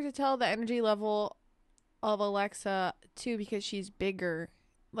kind of hard to tell the energy level of Alexa, too, because she's bigger.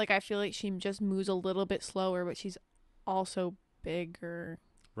 Like, I feel like she just moves a little bit slower, but she's also bigger.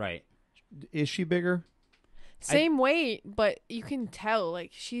 Right. Is she bigger? Same weight, but you can tell,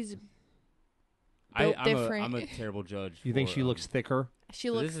 like, she's built different. I'm a terrible judge. You think she looks thicker? She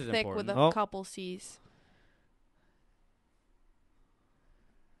So looks this is thick important. with a Oh. couple C's.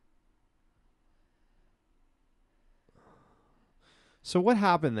 So what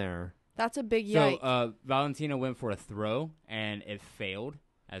happened there? That's a big yike. So Valentina went for a throw, and it failed,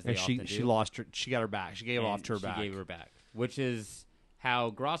 as they And often do. she lost her. She got her back. She gave it and off to her back. She gave her back, which is how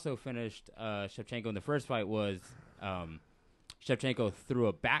Grasso finished Shevchenko in the first fight. Was Shevchenko threw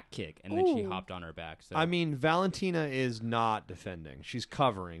a back kick, and then she Ooh. hopped on her back. So I mean, Valentina is not defending. She's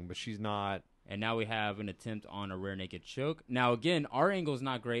covering, but she's not. And now we have an attempt on a rear naked choke. Now, again, our angle is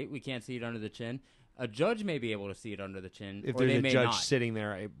not great. We can't see it under the chin. A judge may be able to see it under the chin, If or there's they a may judge not. sitting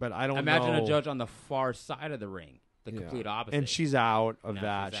there, but I don't Imagine know. a judge on the far side of the ring, the Yeah. complete opposite. And she's out of Now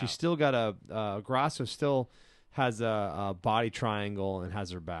that. she's She's out. still got a Grasso still has a body triangle and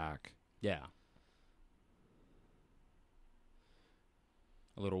has her back. Yeah.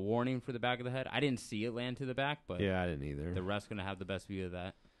 A little warning for the back of the head. I didn't see it land to the back, but Yeah, I didn't either. the ref's going to have the best view of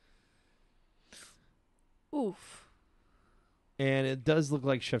that. Oof. And it does look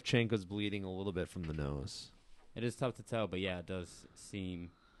like Shevchenko's bleeding a little bit from the nose. It is tough to tell, but yeah, it does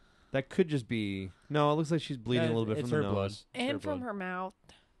seem. That could just be. No, it looks like she's bleeding Yeah, a little bit it's from the her blood. nose. It's And from blood. her mouth.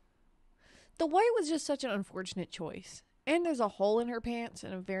 The white was just such an unfortunate choice. And there's a hole in her pants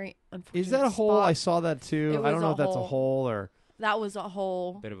and a very unfortunate Is that a hole? spot. I saw that too. It I don't was know a if that's a hole. hole or That was a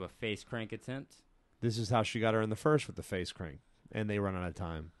hole. Bit of a face crank attempt. this is how she got her in the first with the face crank. And they run out of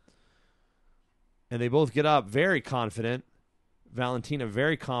time. And they both get up very confident. Valentina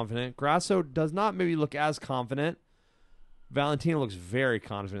very confident. Grasso does not maybe look as confident. Valentina looks very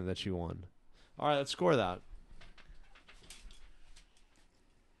confident that she won. All right, let's score that.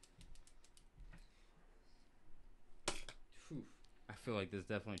 Whew. I feel like this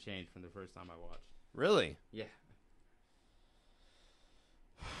definitely changed from the first time I watched. Really? Yeah.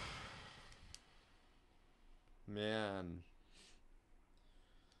 Man.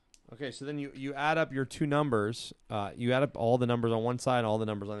 Okay, so then you add up your two numbers. You add up all the numbers on one side and all the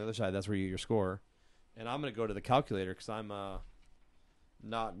numbers on the other side. That's where you get your score. And I'm going to go to the calculator because I'm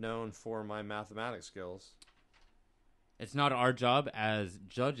not known for my mathematics skills. It's not our job as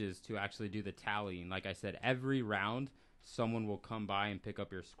judges to actually do the tallying. Like I said, every round, someone will come by and pick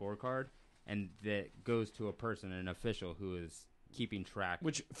up your scorecard, and that goes to a person, an official, who is keeping track.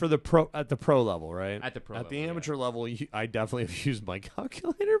 Which for the at the pro level, right? At the pro At the level, yeah. amateur level, I definitely have used my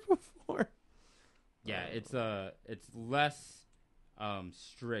calculator before. Yeah, it's less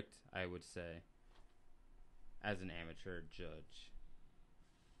strict, I would say, as an amateur judge.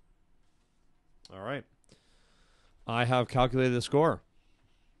 All right. I have calculated the score.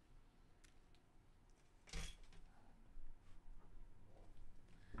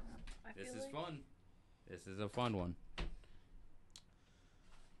 This is fun. This is a fun one.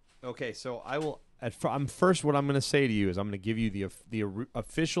 Okay, so I will. I'm first. What I'm going to say to you is I'm going to give you the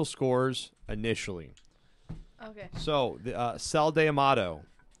official scores initially. Okay. So Sal de Amato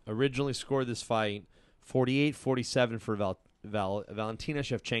originally scored this fight 48-47 for Valentina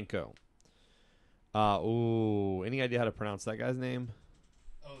Shevchenko. Any idea how to pronounce that guy's name?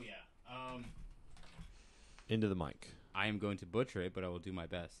 Oh, yeah. Into the mic. I am going to butcher it, but I will do my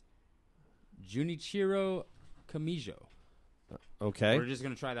best. Junichiro Kamijo. Okay. We're just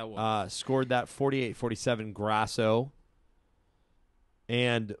going to try that one. Scored that 48-47 Grasso.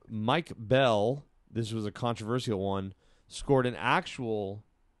 And Mike Bell, this was a controversial one, scored an actual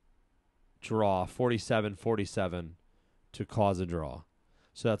draw 47-47 to cause a draw.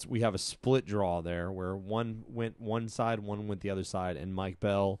 So we have a split draw there where one went one side, one went the other side, and Mike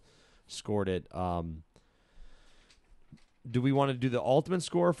Bell scored it. Do we want to do the ultimate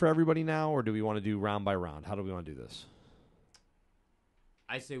score for everybody now, or do we want to do round by round? How do we want to do this?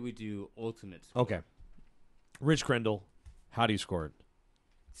 I say we do ultimate score. Okay. Rich Grindle, how do you score it?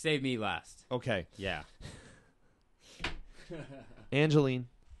 Save me last. Okay. Yeah. Angelene,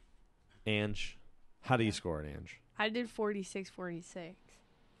 Ange, how do you score it, Ange? I did 46-46.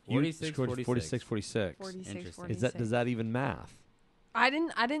 You 46, scored 46. 46. 46, Interesting. 46. Does that even math? I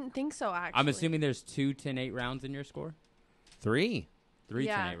didn't think so, actually. I'm assuming there's 2 10-8 rounds in your score? 3. 3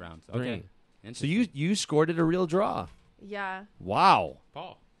 Yeah. 10-8 rounds. Three. Okay. So Interesting. you scored it a real draw. Yeah. Wow.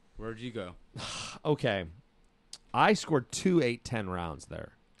 Paul, where'd you go? Okay. I scored 2 8-10 rounds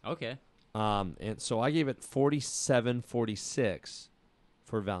there. Okay. And so I gave it 47-46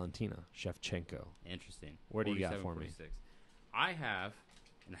 for Valentina Shevchenko. Interesting. Where do you got for me? 47-46. I have,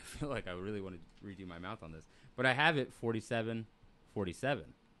 and I feel like I really want to redo my mouth on this, but I have it 47-47.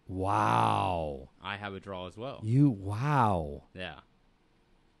 Wow. I have a draw as well. Wow. Yeah.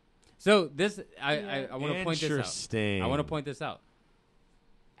 So this, I want to point this out. Interesting. I want to point this out.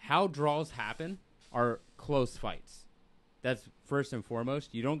 How draws happen are close fights. That's first and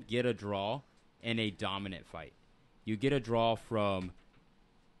foremost. You don't get a draw in a dominant fight. You get a draw from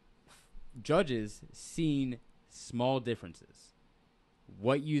judges seeing small differences.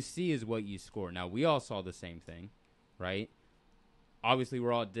 What you see is what you score. Now, we all saw the same thing, right? Obviously,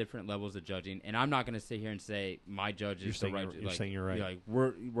 we're all at different levels of judging, and I'm not going to sit here and say my judge is the right. You're saying you're right. Like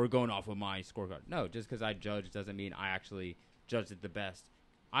we're going off of my scorecard. No, just because I judge doesn't mean I actually judged it the best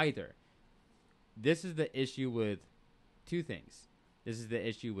either. This is the issue with two things. This is the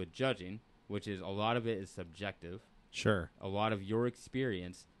issue with judging, which is a lot of it is subjective. Sure. A lot of your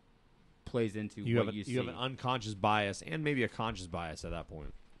experience plays into what you see. You have an unconscious bias and maybe a conscious bias at that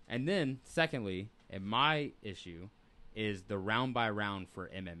point. And then, secondly, and my issue is the round by round for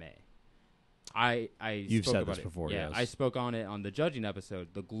MMA. You've spoke said about this it. before, Yeah, yes. I spoke on it on the judging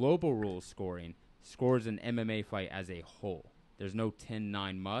episode. The global rules scoring scores an MMA fight as a whole. There's no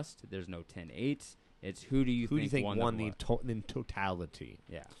 10-9 must. There's no 10-8. It's who do you think won in totality.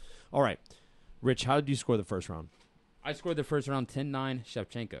 Yeah. All right. Rich, how did you score the first round? I scored the first round 10-9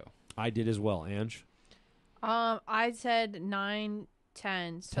 Shevchenko. I did as well. Ange? I said 9-10.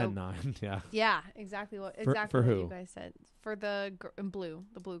 So 10-9, yeah. yeah, exactly what For what who? you guys said. For the the blue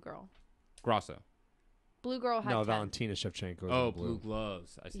girl. Grasso. Blue girl had No, 10. Valentina Shevchenko. Is Oh, in blue. blue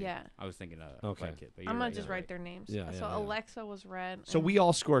gloves. I see. Yeah. I was thinking Okay. Fight Kit, but I'm you're gonna right, just you're write right. their names. Yeah, So yeah. Alexa was red. So and we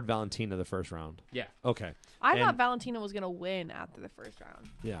all scored Valentina the first round. Yeah. Okay. I and- thought Valentina was gonna win after the first round.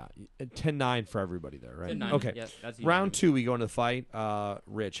 Yeah. 10-9 for everybody there, right? 10-9. Okay. Yes, that's Round unanimous. 2, we go into the fight.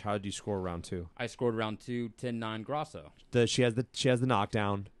 Rich, how did you score round 2? I scored round 2, 10-9 Grasso. She has the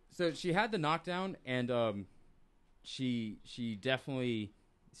knockdown. So she had the knockdown, and she definitely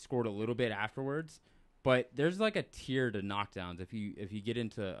scored a little bit afterwards. But there's like a tier to knockdowns. If you get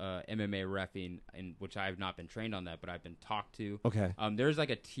into MMA reffing, and which I have not been trained on that, but I've been talked to. Okay. There's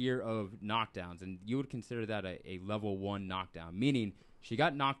like a tier of knockdowns, and you would consider that a level 1 knockdown, meaning she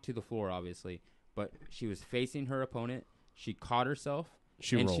got knocked to the floor, obviously, but she was facing her opponent. She caught herself.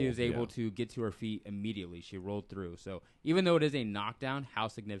 She was able to get to her feet immediately. She rolled through. So even though it is a knockdown, how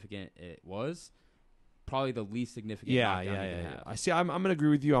significant it was, probably the least significant knockdown you can have. I see. I'm going to agree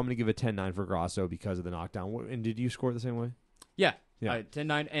with you. I'm going to give it 10-9 for Grasso because of the knockdown. And did you score it the same way? Yeah. Yeah.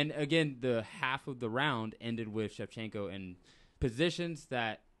 10-9. And again, the half of the round ended with Shevchenko in positions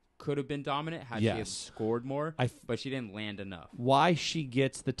that could have been dominant had she have scored more, but she didn't land enough. Why she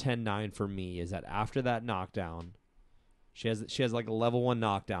gets the 10-9 for me is that after that knockdown, she has like a level 1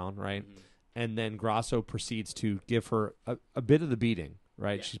 knockdown, right? Mm-hmm. And then Grasso proceeds to give her a bit of the beating,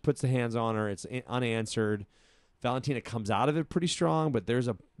 right? Yeah. She puts the hands on her. It's unanswered. Valentina comes out of it pretty strong, but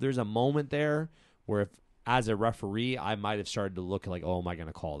there's a moment there where if as a referee, I might have started to look like, oh, am I going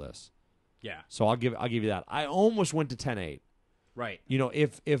to call this? Yeah. So I'll give you that. I almost went to 10-8. Right. You know,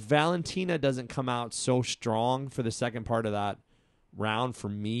 if Valentina doesn't come out so strong for the second part of that round, for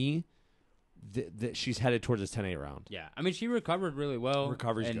me, she's headed towards this 10-8 round. Yeah. I mean, she recovered really well.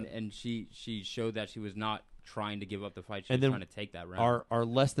 Recovery's and, good. And she showed that she was not trying to give up the fight. She was then trying to take that round. Our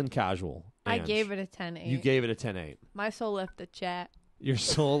less than casual. I Ange. gave it a 10-8. You gave it a 10-8. My soul left the chat. Your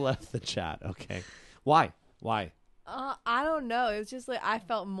soul left the chat. Okay. Why? I don't know. It was just like I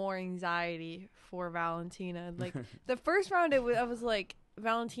felt more anxiety for Valentina. Like the first round, I was like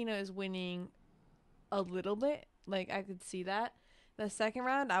Valentina is winning a little bit. Like I could see that. The second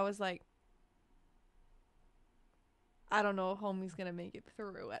round, I was like, I don't know if homie's gonna make it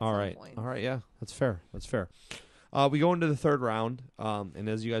through at some point. All right. Yeah, that's fair. We go into the third round, and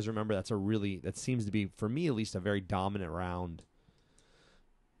as you guys remember, that seems to be, for me at least, a very dominant round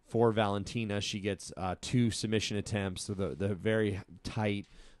for Valentina. She gets 2 submission attempts, so the very tight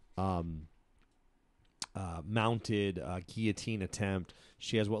mounted guillotine attempt.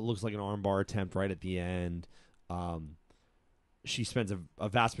 She has what looks like an armbar attempt right at the end. She spends a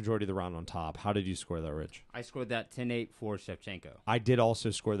vast majority of the round on top. How did you score that, Rich? I scored that 10-8 for Shevchenko. I did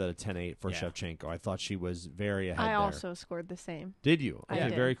also score that a 10-8 for Yeah. Shevchenko. I thought she was very ahead there. I also scored the same. Did you? I Okay,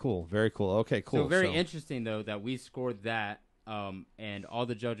 did. very cool. Very cool. Okay, cool. So very interesting, though, that we scored that, and all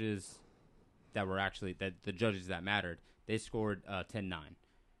the judges that were actually, the judges that mattered, they scored 10-9.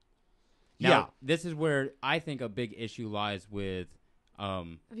 Now, Yeah. this is where I think a big issue lies with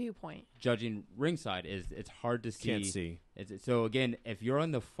viewpoint. judging ringside is it's hard to see. Can't see. So again, if you're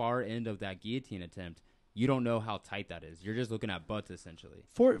on the far end of that guillotine attempt, you don't know how tight that is. You're just looking at butts essentially.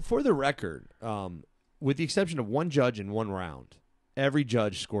 For the record, with the exception of one judge in one round, every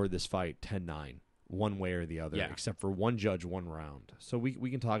judge scored this fight 10-9, one way or the other, except for one judge, one round. So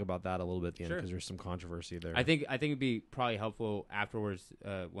we can talk about that a little bit at the end because there's some controversy there. I think it'd be probably helpful afterwards,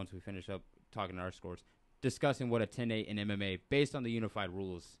 once we finish up talking our scores, discussing what a 10-8 in MMA based on the unified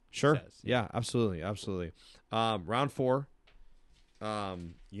rules says. Yeah, absolutely. Round 4,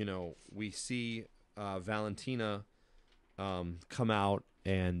 we see Valentina come out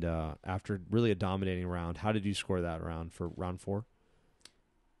and after really a dominating round. How did you score that round for round 4?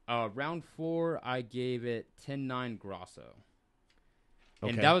 Round 4, I gave it 10-9 Grasso.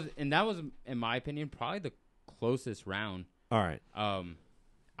 Okay. And that was in my opinion probably the closest round. All right.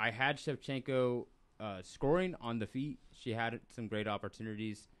 I had Shevchenko scoring on the feet. She had some great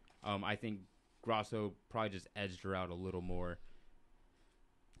opportunities. I think Grasso probably just edged her out a little more.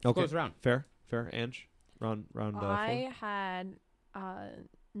 Okay. Close round. Fair. Ange, round 4? I had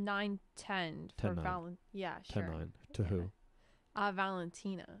 9-10 for 10-9. Valentina. Yeah, sure. 10-9 to who?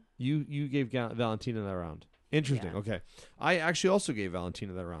 Valentina. You gave Valentina that round. Interesting. Yeah. Okay. I actually also gave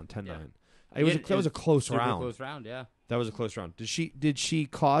Valentina that round 10-9. Yeah. That was a close super round. Close round, yeah. That was a close round. Did she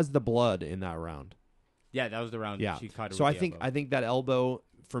cause the blood in that round? Yeah, that was the round. Yeah. She caught her So with I the elbow. think that elbow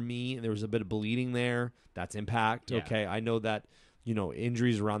for me, there was a bit of bleeding there. That's impact. Yeah. Okay. I know that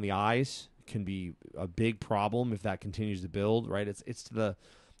injuries around the eyes can be a big problem if that continues to build. Right. It's to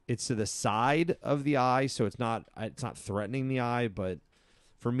the side of the eye, so it's not threatening the eye. But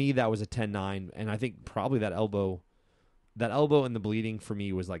for me, that was a 10-9, and I think probably that elbow and the bleeding for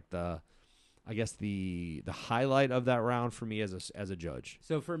me was like the highlight of that round for me as a judge.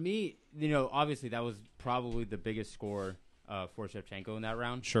 So for me, obviously that was probably the biggest score for Shevchenko in that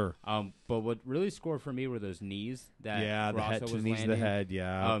round. Sure. But what really scored for me were those knees that the Grasso head to was the knees of the landing. head.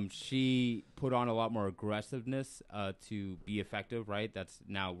 Yeah. She put on a lot more aggressiveness to be effective. Right.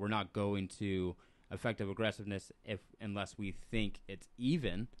 Now we're not going to effective aggressiveness unless we think it's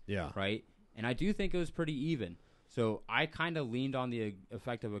even. Yeah. Right. And I do think it was pretty even. So I kind of leaned on the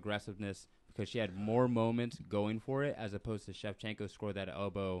effective aggressiveness because she had more moments going for it as opposed to Shevchenko scored that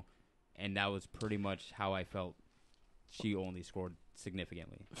elbow, and that was pretty much how I felt she only scored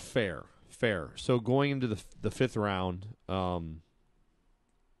significantly. Fair. So going into the 5th round,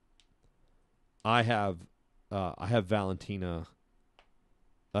 I have Valentina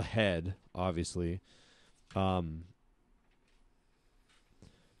ahead, obviously.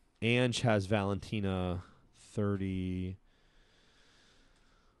 Ange has Valentina 30.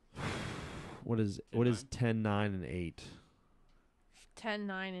 What is 10, 9, and 8? 10,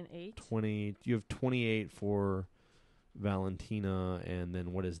 9, and 8. 20. You have 28 for Valentina, and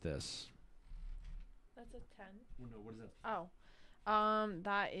then what is this? That's a 10. No, what is that? Oh.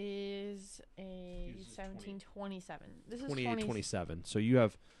 That is a 17-27. This is 28-27. So you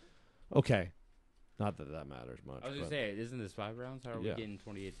have, okay. Not that matters much. I was going to say, isn't this 5 rounds? How are we getting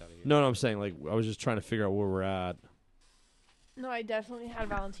 28 out of here? No, I'm saying, like, I was just trying to figure out where we're at. No, I definitely had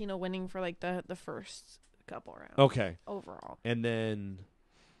Valentina winning for like the first couple rounds. Okay. Overall. And then,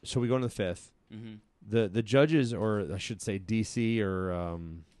 so we go into the 5th. Mm-hmm. The judges, or I should say DC, or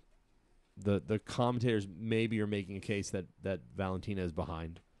the commentators maybe are making a case that Valentina is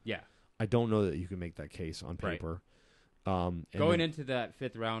behind. Yeah. I don't know that you can make that case on paper. Going into that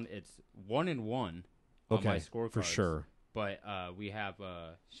 5th round, it's 1-1 on my scorecard. For sure. But we have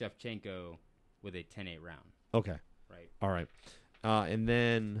Shevchenko with a 10-8 round. Okay. Right. All right. And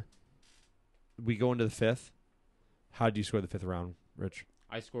then we go into the 5th. How did you score the 5th round, Rich?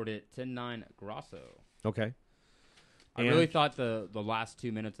 I scored it 10-9 Grasso. Okay. I really thought the last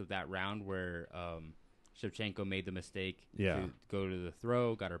 2 minutes of that round where Shevchenko made the mistake to go to the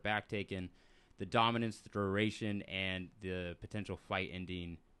throw, got her back taken, the dominance, the duration, and the potential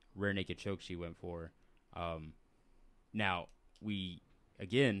fight-ending rear naked choke she went for. Now,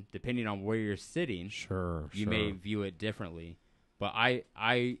 again, depending on where you're sitting, you may view it differently. But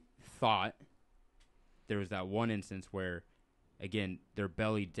I thought there was that one instance where, again, they're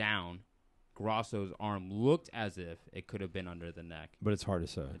belly down. Grasso's arm looked as if it could have been under the neck. But it's hard to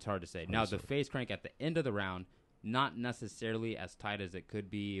say. Now, the face crank at the end of the round, not necessarily as tight as it could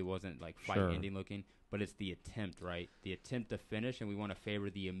be. It wasn't like fight-ending looking. But it's the attempt, right? The attempt to finish, and we want to favor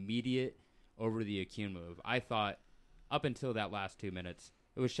the immediate over the acute move. I thought up until that last 2 minutes,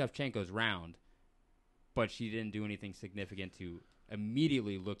 it was Shevchenko's round, but she didn't do anything significant to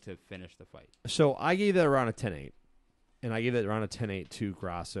immediately look to finish the fight. So I gave that round a 10-8. and I gave it around a 10-8 to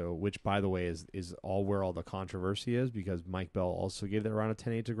Grasso, which, by the way, is all where all the controversy is, because Mike Bell also gave it around a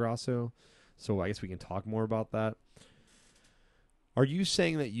 10-8 to Grasso. So I guess we can talk more about that. Are you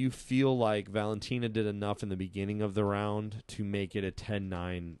saying that you feel like Valentina did enough in the beginning of the round to make it a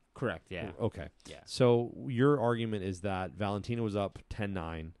 10-9? Correct, yeah. Okay. Yeah. So your argument is that Valentina was up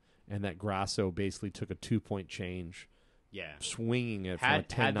 10-9 and that Grasso basically took a 2-point change, swinging it from a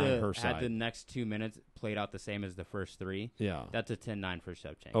 10-9 her side. Had the next 2 minutes played out the same as the first 3, that's a 10-9 for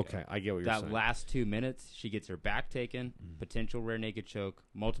Shevchenko. Okay, I get what you're saying. That last 2 minutes, she gets her back taken, potential rear naked choke,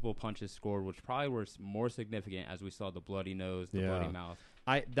 multiple punches scored, which probably were more significant as we saw the bloody nose, the bloody mouth.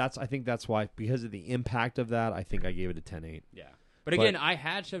 I think that's why, because of the impact of that, I think I gave it a 10-8. Yeah. But again, I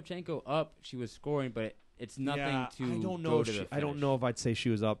had Shevchenko up. She was scoring, but it's nothing to go to the finish. I don't know if I'd say she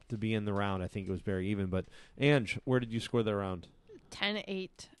was up to be in the round. I think it was very even. But, Ange, where did you score that round?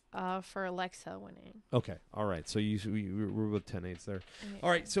 10-8 for Alexa winning. Okay. All right. So we're with 10-8s there. All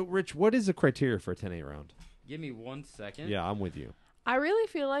right. So, Rich, what is the criteria for a 10-8 round? Give me 1 second. Yeah, I'm with you. I really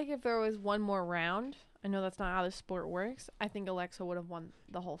feel like if there was one more round, I know that's not how the sport works, I think Alexa would have won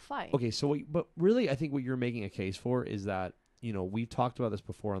the whole fight. Okay. So, but really, I think what you're making a case for is that, we've talked about this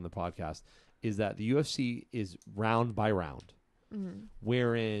before on the podcast, is that the UFC is round by round,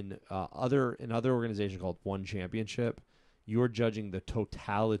 wherein other organization called One Championship, you're judging the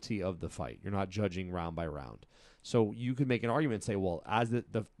totality of the fight. You're not judging round by round. So you could make an argument and say, well, as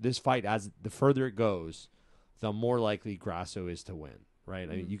this fight, as the further it goes, the more likely Grasso is to win, right?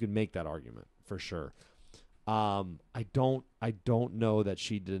 I mean, you could make that argument for sure. I don't know that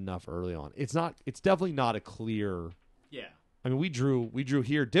she did enough early on. It's definitely not a clear. Yeah. I mean, we drew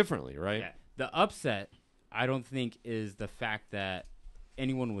here differently, right? Yeah. The upset, I don't think, is the fact that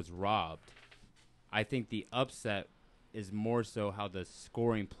anyone was robbed. I think the upset is more so how the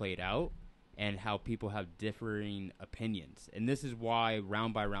scoring played out and how people have differing opinions. And this is why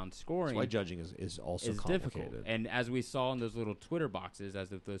round-by-round scoring... That's why judging is also complicated. Difficult. And as we saw in those little Twitter boxes,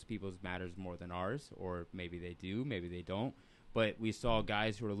 as if those people's matters more than ours, or maybe they do, maybe they don't, but we saw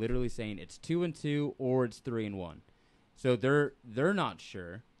guys who are literally saying it's 2-2 or it's 3-1. So they're not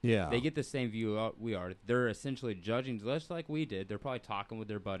sure. Yeah. They get the same view we are. They're essentially judging just like we did. They're probably talking with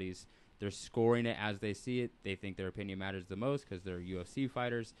their buddies. They're scoring it as they see it. They think their opinion matters the most because they're UFC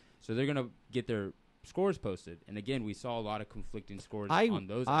fighters. So they're going to get their scores posted. And again, we saw a lot of conflicting scores on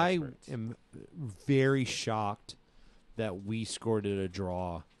those experts. I am very shocked that we scored it a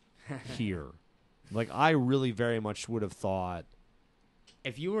draw here. Like, I really very much would have thought...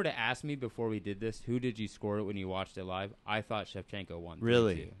 If you were to ask me before we did this, who did you score it when you watched it live? I thought Shevchenko won.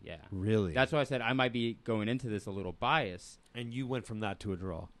 Really? 3-2. Yeah. Really? That's why I said I might be going into this a little biased. And you went from that to a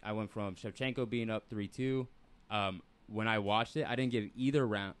draw. I went from Shevchenko being up 3-2. When I watched it, I didn't give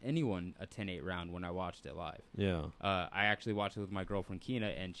anyone a 10-8 round when I watched it live. Yeah. I actually watched it with my girlfriend Kina,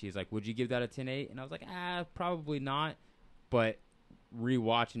 and she's like, would you give that a 10-8? And I was like, probably not. But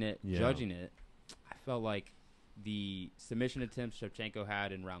rewatching it, judging it, I felt like the submission attempts Shevchenko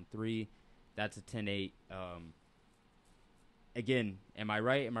had in round 3, that's a 10-8. Again, am I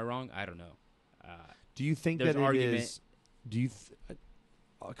right? Am I wrong? I don't know. Do you think that it is... Do you...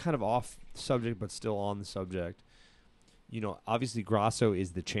 kind of off subject, but still on the subject. Obviously Grasso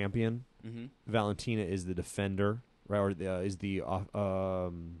is the champion. Mm-hmm. Valentina is the defender, right? Or is the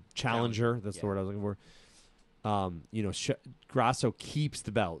challenger. That's the word I was looking for. Grasso keeps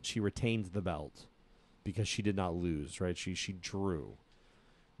the belt. She retains the belt because she did not lose, right? She drew.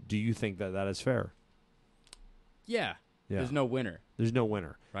 Do you think that is fair? Yeah. There's no winner. There's no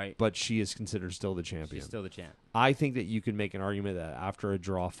winner. Right. But she is considered still the champion. She's still the champ. I think that you can make an argument that after a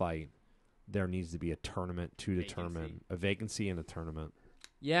draw fight, there needs to be a tournament to determine a vacancy in a tournament.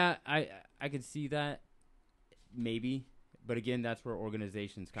 Yeah, I could see that, maybe. But again, that's where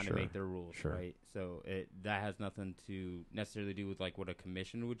organizations kind of make their rules, right? So that has nothing to necessarily do with like what a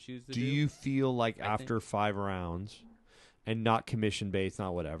commission would choose to do. Do you feel like after 5 rounds, and not commission based,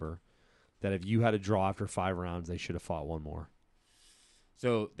 not whatever, that if you had a draw after 5 rounds, they should have fought one more?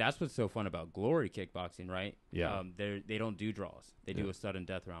 So that's what's so fun about Glory kickboxing, right? Yeah. They don't do draws. They do a sudden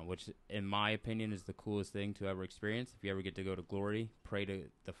death round, which, in my opinion, is the coolest thing to ever experience. If you ever get to go to Glory, pray to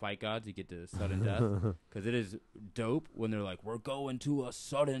the fight gods, you get to sudden death. Because it is dope when they're like, we're going to a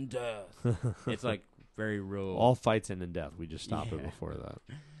sudden death. It's like very real. All fights end in death. We just stop it before that.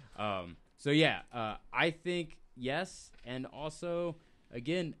 I think yes. And also,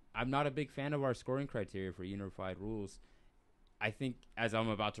 again, I'm not a big fan of our scoring criteria for unified rules. I think, as I'm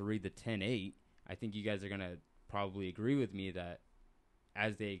about to read the 10-8, I think you guys are going to probably agree with me that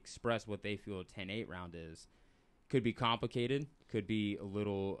as they express what they feel a 10-8 round is, could be complicated, could be a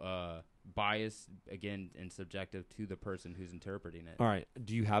little biased again and subjective to the person who's interpreting it. All right.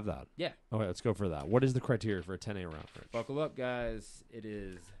 Do you have that? Yeah. Okay, let's go for that. What is the criteria for a 10-8 round, Rich? Buckle up, guys. It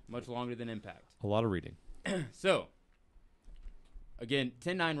is much longer than Impact. A lot of reading. So, again,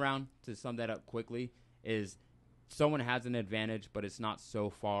 10-9 round, to sum that up quickly, is someone has an advantage, but it's not so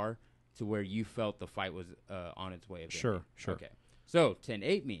far to where you felt the fight was on its way of ending. Sure. Okay. So,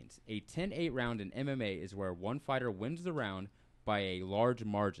 10-8 means a 10-8 round in MMA is where one fighter wins the round by a large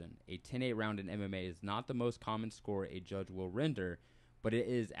margin. A 10-8 round in MMA is not the most common score a judge will render, but it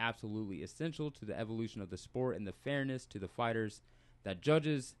is absolutely essential to the evolution of the sport and the fairness to the fighters that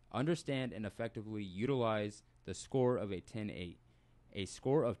judges understand and effectively utilize the score of a 10-8. A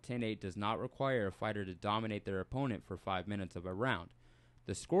score of 10-8 does not require a fighter to dominate their opponent for 5 minutes of a round.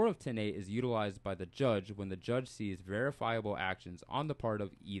 The score of 10-8 is utilized by the judge when the judge sees verifiable actions on the part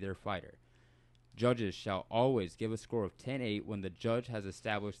of either fighter. Judges shall always give a score of 10-8 when the judge has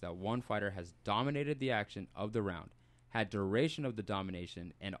established that one fighter has dominated the action of the round, had duration of the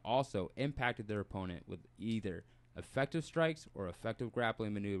domination, and also impacted their opponent with either effective strikes or effective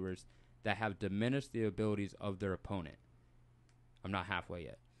grappling maneuvers that have diminished the abilities of their opponent. I'm not halfway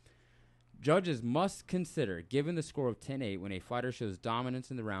yet. Judges must consider giving the score of 10-8 when a fighter shows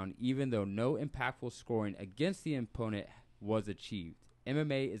dominance in the round, even though no impactful scoring against the opponent was achieved.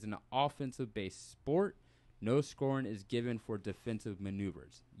 MMA is an offensive-based sport. No scoring is given for defensive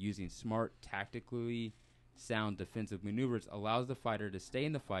maneuvers. Using smart, tactically sound defensive maneuvers allows the fighter to stay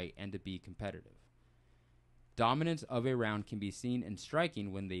in the fight and to be competitive. Dominance of a round can be seen in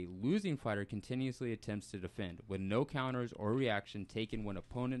striking when the losing fighter continuously attempts to defend, with no counters or reaction taken when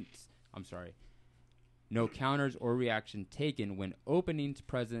no counters or reaction taken when opening to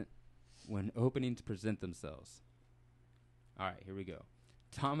present themselves. All right, here we go.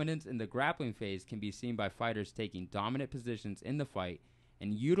 Dominance in the grappling phase can be seen by fighters taking dominant positions in the fight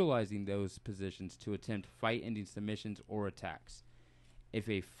and utilizing those positions to attempt fight-ending submissions or attacks. If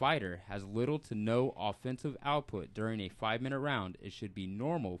a fighter has little to no offensive output during a 5-minute round, it should be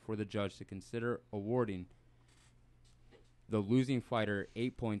normal for the judge to consider awarding the losing fighter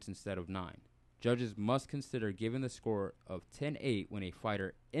 8 points instead of 9. Judges must consider giving the score of 10-8 when a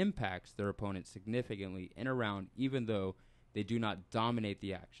fighter impacts their opponent significantly in a round, even though they do not dominate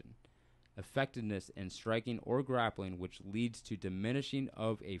the action. Effectiveness in striking or grappling, which leads to diminishing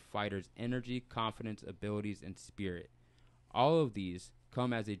of a fighter's energy, confidence, abilities, and spirit. All of these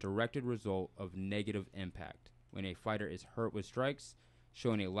come as a directed result of negative impact. When a fighter is hurt with strikes,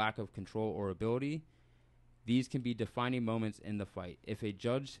 showing a lack of control or ability, these can be defining moments in the fight. If a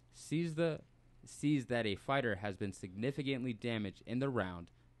judge sees that a fighter has been significantly damaged in the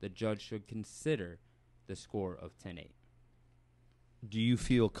round, the judge should consider the score of 10-8. Do you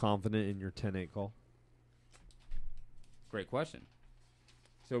feel confident in your 10-8 call? Great question.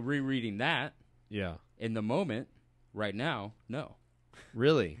 So rereading that, Yeah. in the moment, right now, no.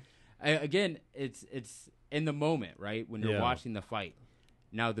 Really? Again, it's in the moment, right? When you're Yeah. watching the fight.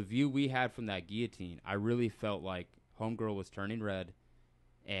 Now, the view we had from that guillotine, I really felt like Homegirl was turning red,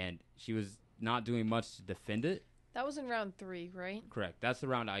 and she was not doing much to defend it. That was in round 3, right? Correct. That's the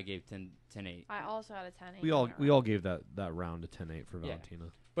round I gave 10-8. I also had a 10-8. We all gave that round a 10-8 for Yeah.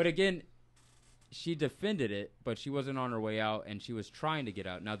 Valentina. But again, she defended it, but she wasn't on her way out, and she was trying to get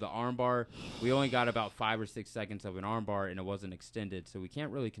out. Now, the armbar, we only got about 5 or 6 seconds of an armbar, and it wasn't extended, so we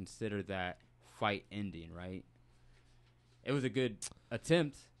can't really consider that fight ending, right? It was a good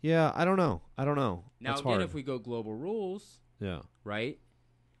attempt. Yeah, I don't know. Now, That's again, hard. if we go global rules, Yeah. right,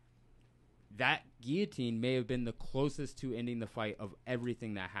 that guillotine may have been the closest to ending the fight of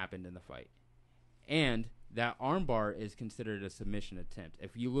everything that happened in the fight. And that armbar is considered a submission attempt.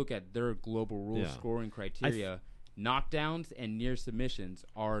 If you look at their global rules scoring criteria, knockdowns and near submissions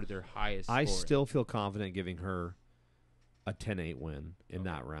are their highest I scoring. still feel confident giving her a 10-8 win in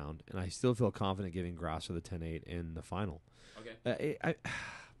that round, and I still feel confident giving Grasso the 10-8 in the final. Okay.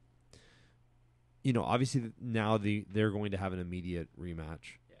 Obviously now they're going to have an immediate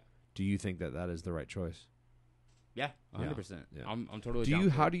rematch. Yeah. Do you think that is the right choice? Yeah, 100%. Yeah. I'm totally Do down you?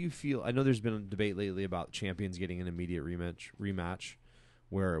 for How it. do you feel? I know there's been a debate lately about champions getting an immediate rematch,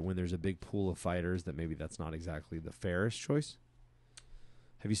 where when there's a big pool of fighters, that maybe that's not exactly the fairest choice.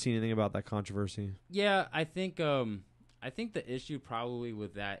 Have you seen anything about that controversy? Yeah, I think the issue probably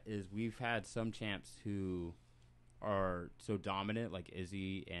with that is we've had some champs who are so dominant, like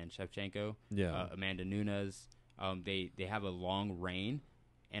Izzy and Shevchenko, Amanda Nunes. They have a long reign,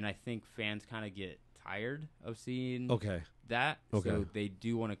 and I think fans kind of get tired of seeing that. Okay. So they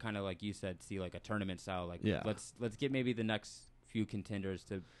do want to kind of, like you said, see like a tournament style. Like let's get maybe the next few contenders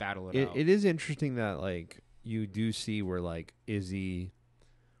to battle it out. It is interesting that like you do see where like Izzy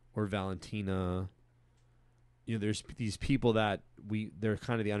or Valentina. There's these people that they're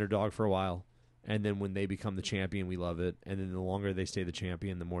kind of the underdog for a while, and then when they become the champion, we love it. And then the longer they stay the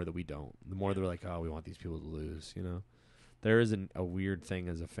champion, the more that we don't. The more they're like, oh, we want these people to lose. There is a weird thing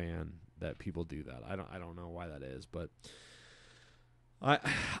as a fan that people do that. I don't know why that is, but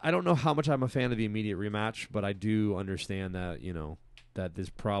I don't know how much I'm a fan of the immediate rematch, but I do understand that that this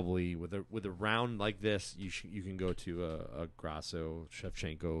probably with a round like this, you can go to a Grasso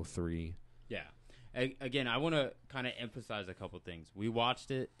Shevchenko 3. Yeah. Again, I want to kind of emphasize a couple things. We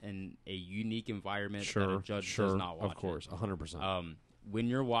watched it in a unique environment that a judge does not watch. Of course, 100%. When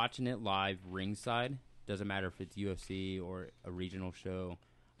you're watching it live ringside, doesn't matter if it's UFC or a regional show,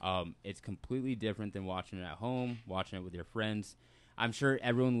 it's completely different than watching it at home, watching it with your friends. I'm sure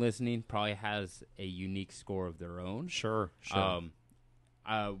everyone listening probably has a unique score of their own. Sure.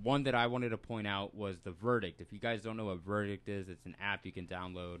 One that I wanted to point out was the Verdict. If you guys don't know what Verdict is, it's an app you can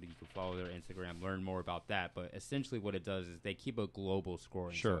download. You can follow their Instagram, learn more about that. But essentially what it does is they keep a global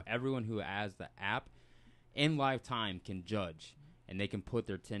scoring. Sure. So everyone who has the app in live time can judge, and they can put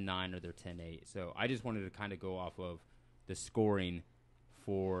their 10-9 or their 10-8. So I just wanted to kind of go off of the scoring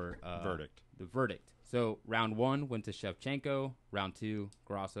for the Verdict. So round 1 went to Shevchenko. Round 2,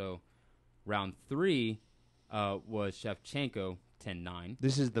 Grasso. Round 3 was Shevchenko, 10-9.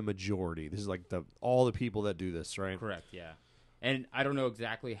 This is the majority. This is like all the people that do this, right? Correct, yeah. And I don't know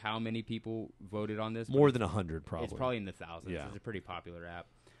exactly how many people voted on this. More than 100, probably. It's probably in the thousands. Yeah. It's a pretty popular app.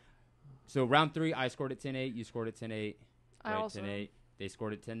 So round 3, I scored at 10-8. You scored at 10-8. I also 10-8. They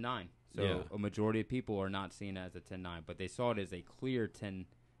scored at 10-9. So Yeah. a majority of people are not seeing it as a 10-9, but they saw it as a clear 10.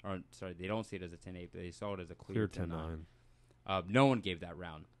 Or sorry, they don't see it as a 10-8, but they saw it as a clear 10-9. No one gave that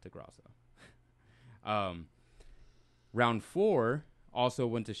round to Grasso. Round 4 also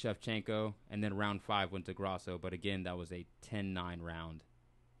went to Shevchenko, and then round 5 went to Grasso. But again, that was a 10-9 round,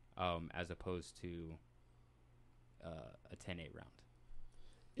 as opposed to a 10-8 round.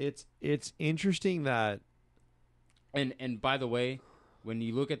 It's interesting that, and by the way, when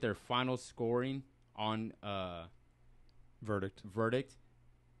you look at their final scoring on Verdict,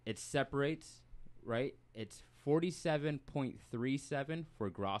 it separates, right? It's 47.37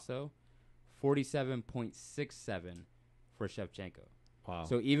 for Grasso, 47.67 for Shevchenko. wow.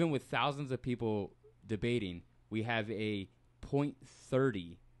 So even with thousands of people debating, we have a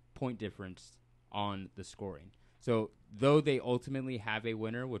 .30 point difference on the scoring. So though they ultimately have a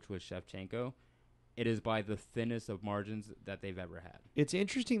winner, which was Shevchenko, it is by the thinnest of margins that they've ever had. It's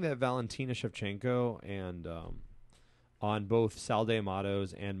interesting that Valentina Shevchenko and on both Sal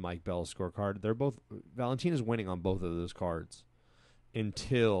D'Amato's and Mike Bell's scorecard, Valentina's winning on both of those cards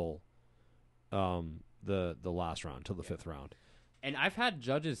until the last round, till the 5th round. And I've had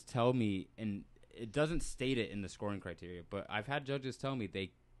judges tell me, and it doesn't state it in the scoring criteria, but I've had judges tell me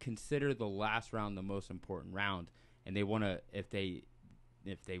they consider the last round the most important round, and they want to, if they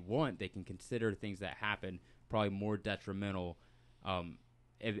want, they can consider things that happen probably more detrimental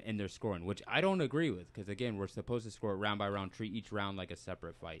in their scoring, which I don't agree with, because again, we're supposed to score round by round, treat each round like a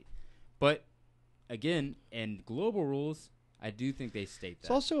separate fight. But again, in global rules, I do think they state that.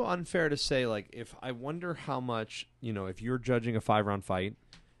 It's also unfair to say, like, if I wonder how much, if you're judging a 5-round fight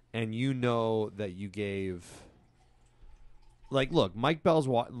and that you gave, like, look, Mike Bell's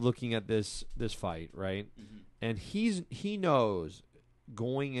looking at this fight, right? Mm-hmm. And he knows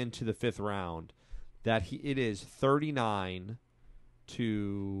going into the 5th round that it is 39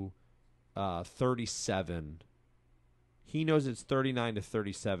 to 37. He knows it's 39 to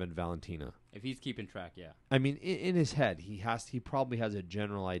 37 Valentina. If he's keeping track, yeah. I mean, in his head, he probably has a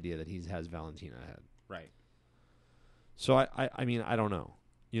general idea that he has Valentina ahead. Right. So I mean, I don't know.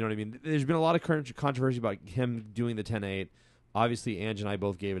 You know what I mean? There's been a lot of controversy about him doing the 10-8. Obviously, Ange and I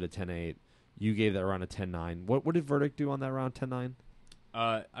both gave it a 10-8. You gave that round a 10-9. What did Verdict do on that round? 10-9.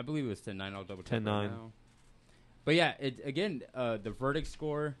 I believe it was 10-9. I'll double check 10-9. right now. But yeah, the Verdict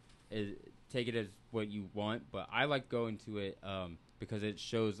score is, take it as what you want, but I like going to it because it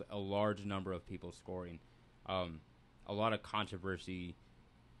shows a large number of people scoring. A lot of controversy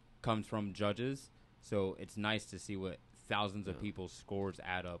comes from judges, so it's nice to see what thousands of people's scores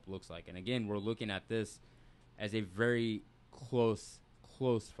add up looks like. And again, we're looking at this as a very close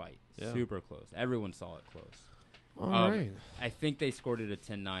fight. Yeah. Super close. Everyone saw it close. All right. I think they scored it a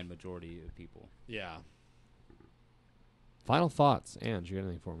 10-9 majority of people. Yeah. Final thoughts. Ange, you got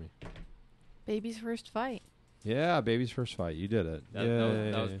anything for me? Baby's first fight. Yeah, baby's first fight. You did it. That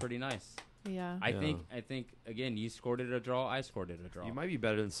was pretty nice. Yeah. I think again, you scored it a draw. I scored it a draw. You might be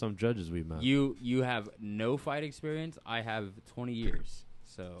better than some judges we've met. You have no fight experience. I have 20 years.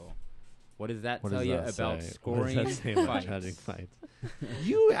 So What does that What tell does you that about say? scoring What does that say about fights? judging fights?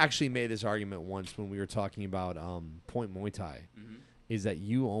 You actually made this argument once when we were talking about point Muay Thai, is that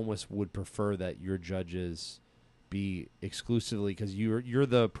you almost would prefer that your judges be exclusively, because you're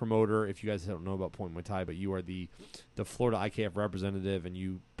the promoter. If you guys don't know about point Muay Thai, but you are the Florida IKF representative, and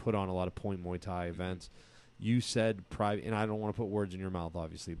you put on a lot of point Muay Thai events. You said private, and I don't want to put words in your mouth,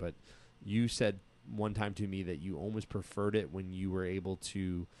 obviously, but you said one time to me that you almost preferred it when you were able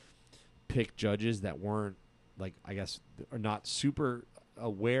to pick judges that weren't, like, I guess, are not super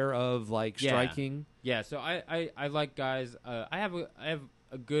aware of, like, striking. Yeah, so I like guys. I have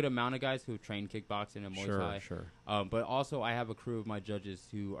a good amount of guys who train kickboxing and Muay Thai. Sure. But also I have a crew of my judges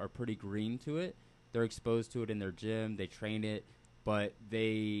who are pretty green to it. They're exposed to it in their gym. They train it, but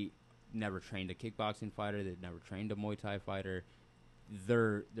they never trained a kickboxing fighter. They've never trained a Muay Thai fighter.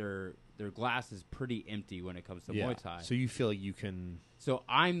 Their glass is pretty empty when it comes to Muay Thai. So you feel like you can... So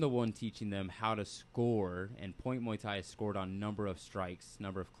I'm the one teaching them how to score, and point Muay Thai is scored on number of strikes,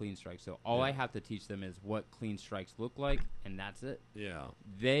 number of clean strikes. So all I have to teach them is what clean strikes look like, and that's it. Yeah.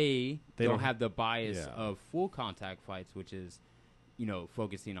 They don't have the bias of full contact fights, which is,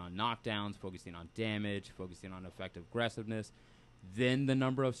 focusing on knockdowns, focusing on damage, focusing on effective aggressiveness. Then the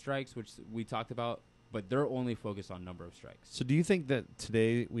number of strikes, which we talked about, but they're only focused on number of strikes. So do you think that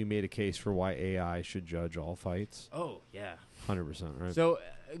today we made a case for why AI should judge all fights? Oh, yeah. 100%, right? So,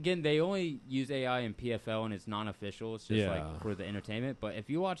 again, they only use AI in PFL, and it's non-official. It's just like for the entertainment. But if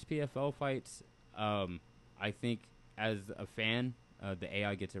you watch PFL fights, I think as a fan, the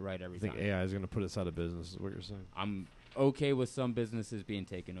AI gets it right every time. I think AI is going to put us out of business, is what you're saying. I'm okay with some businesses being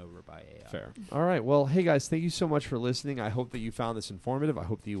taken over by AI. Fair. All right. Well, hey, guys, thank you so much for listening. I hope that you found this informative. I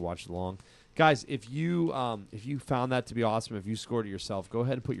hope that you watched along. Guys, if you found that to be awesome, if you scored it yourself, go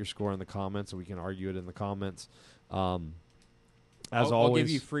ahead and put your score in the comments, and we can argue it in the comments. As I'll always, give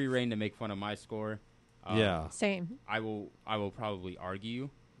you free reign to make fun of my score. Same. I will probably argue,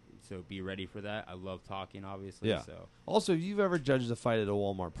 so be ready for that. I love talking, obviously. Yeah. So Also, if you've ever judged a fight at a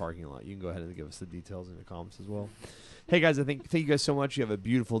Walmart parking lot, you can go ahead and give us the details in the comments as well. Hey, guys, thank you guys so much. You have a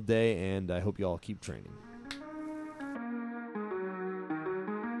beautiful day, and I hope you all keep training.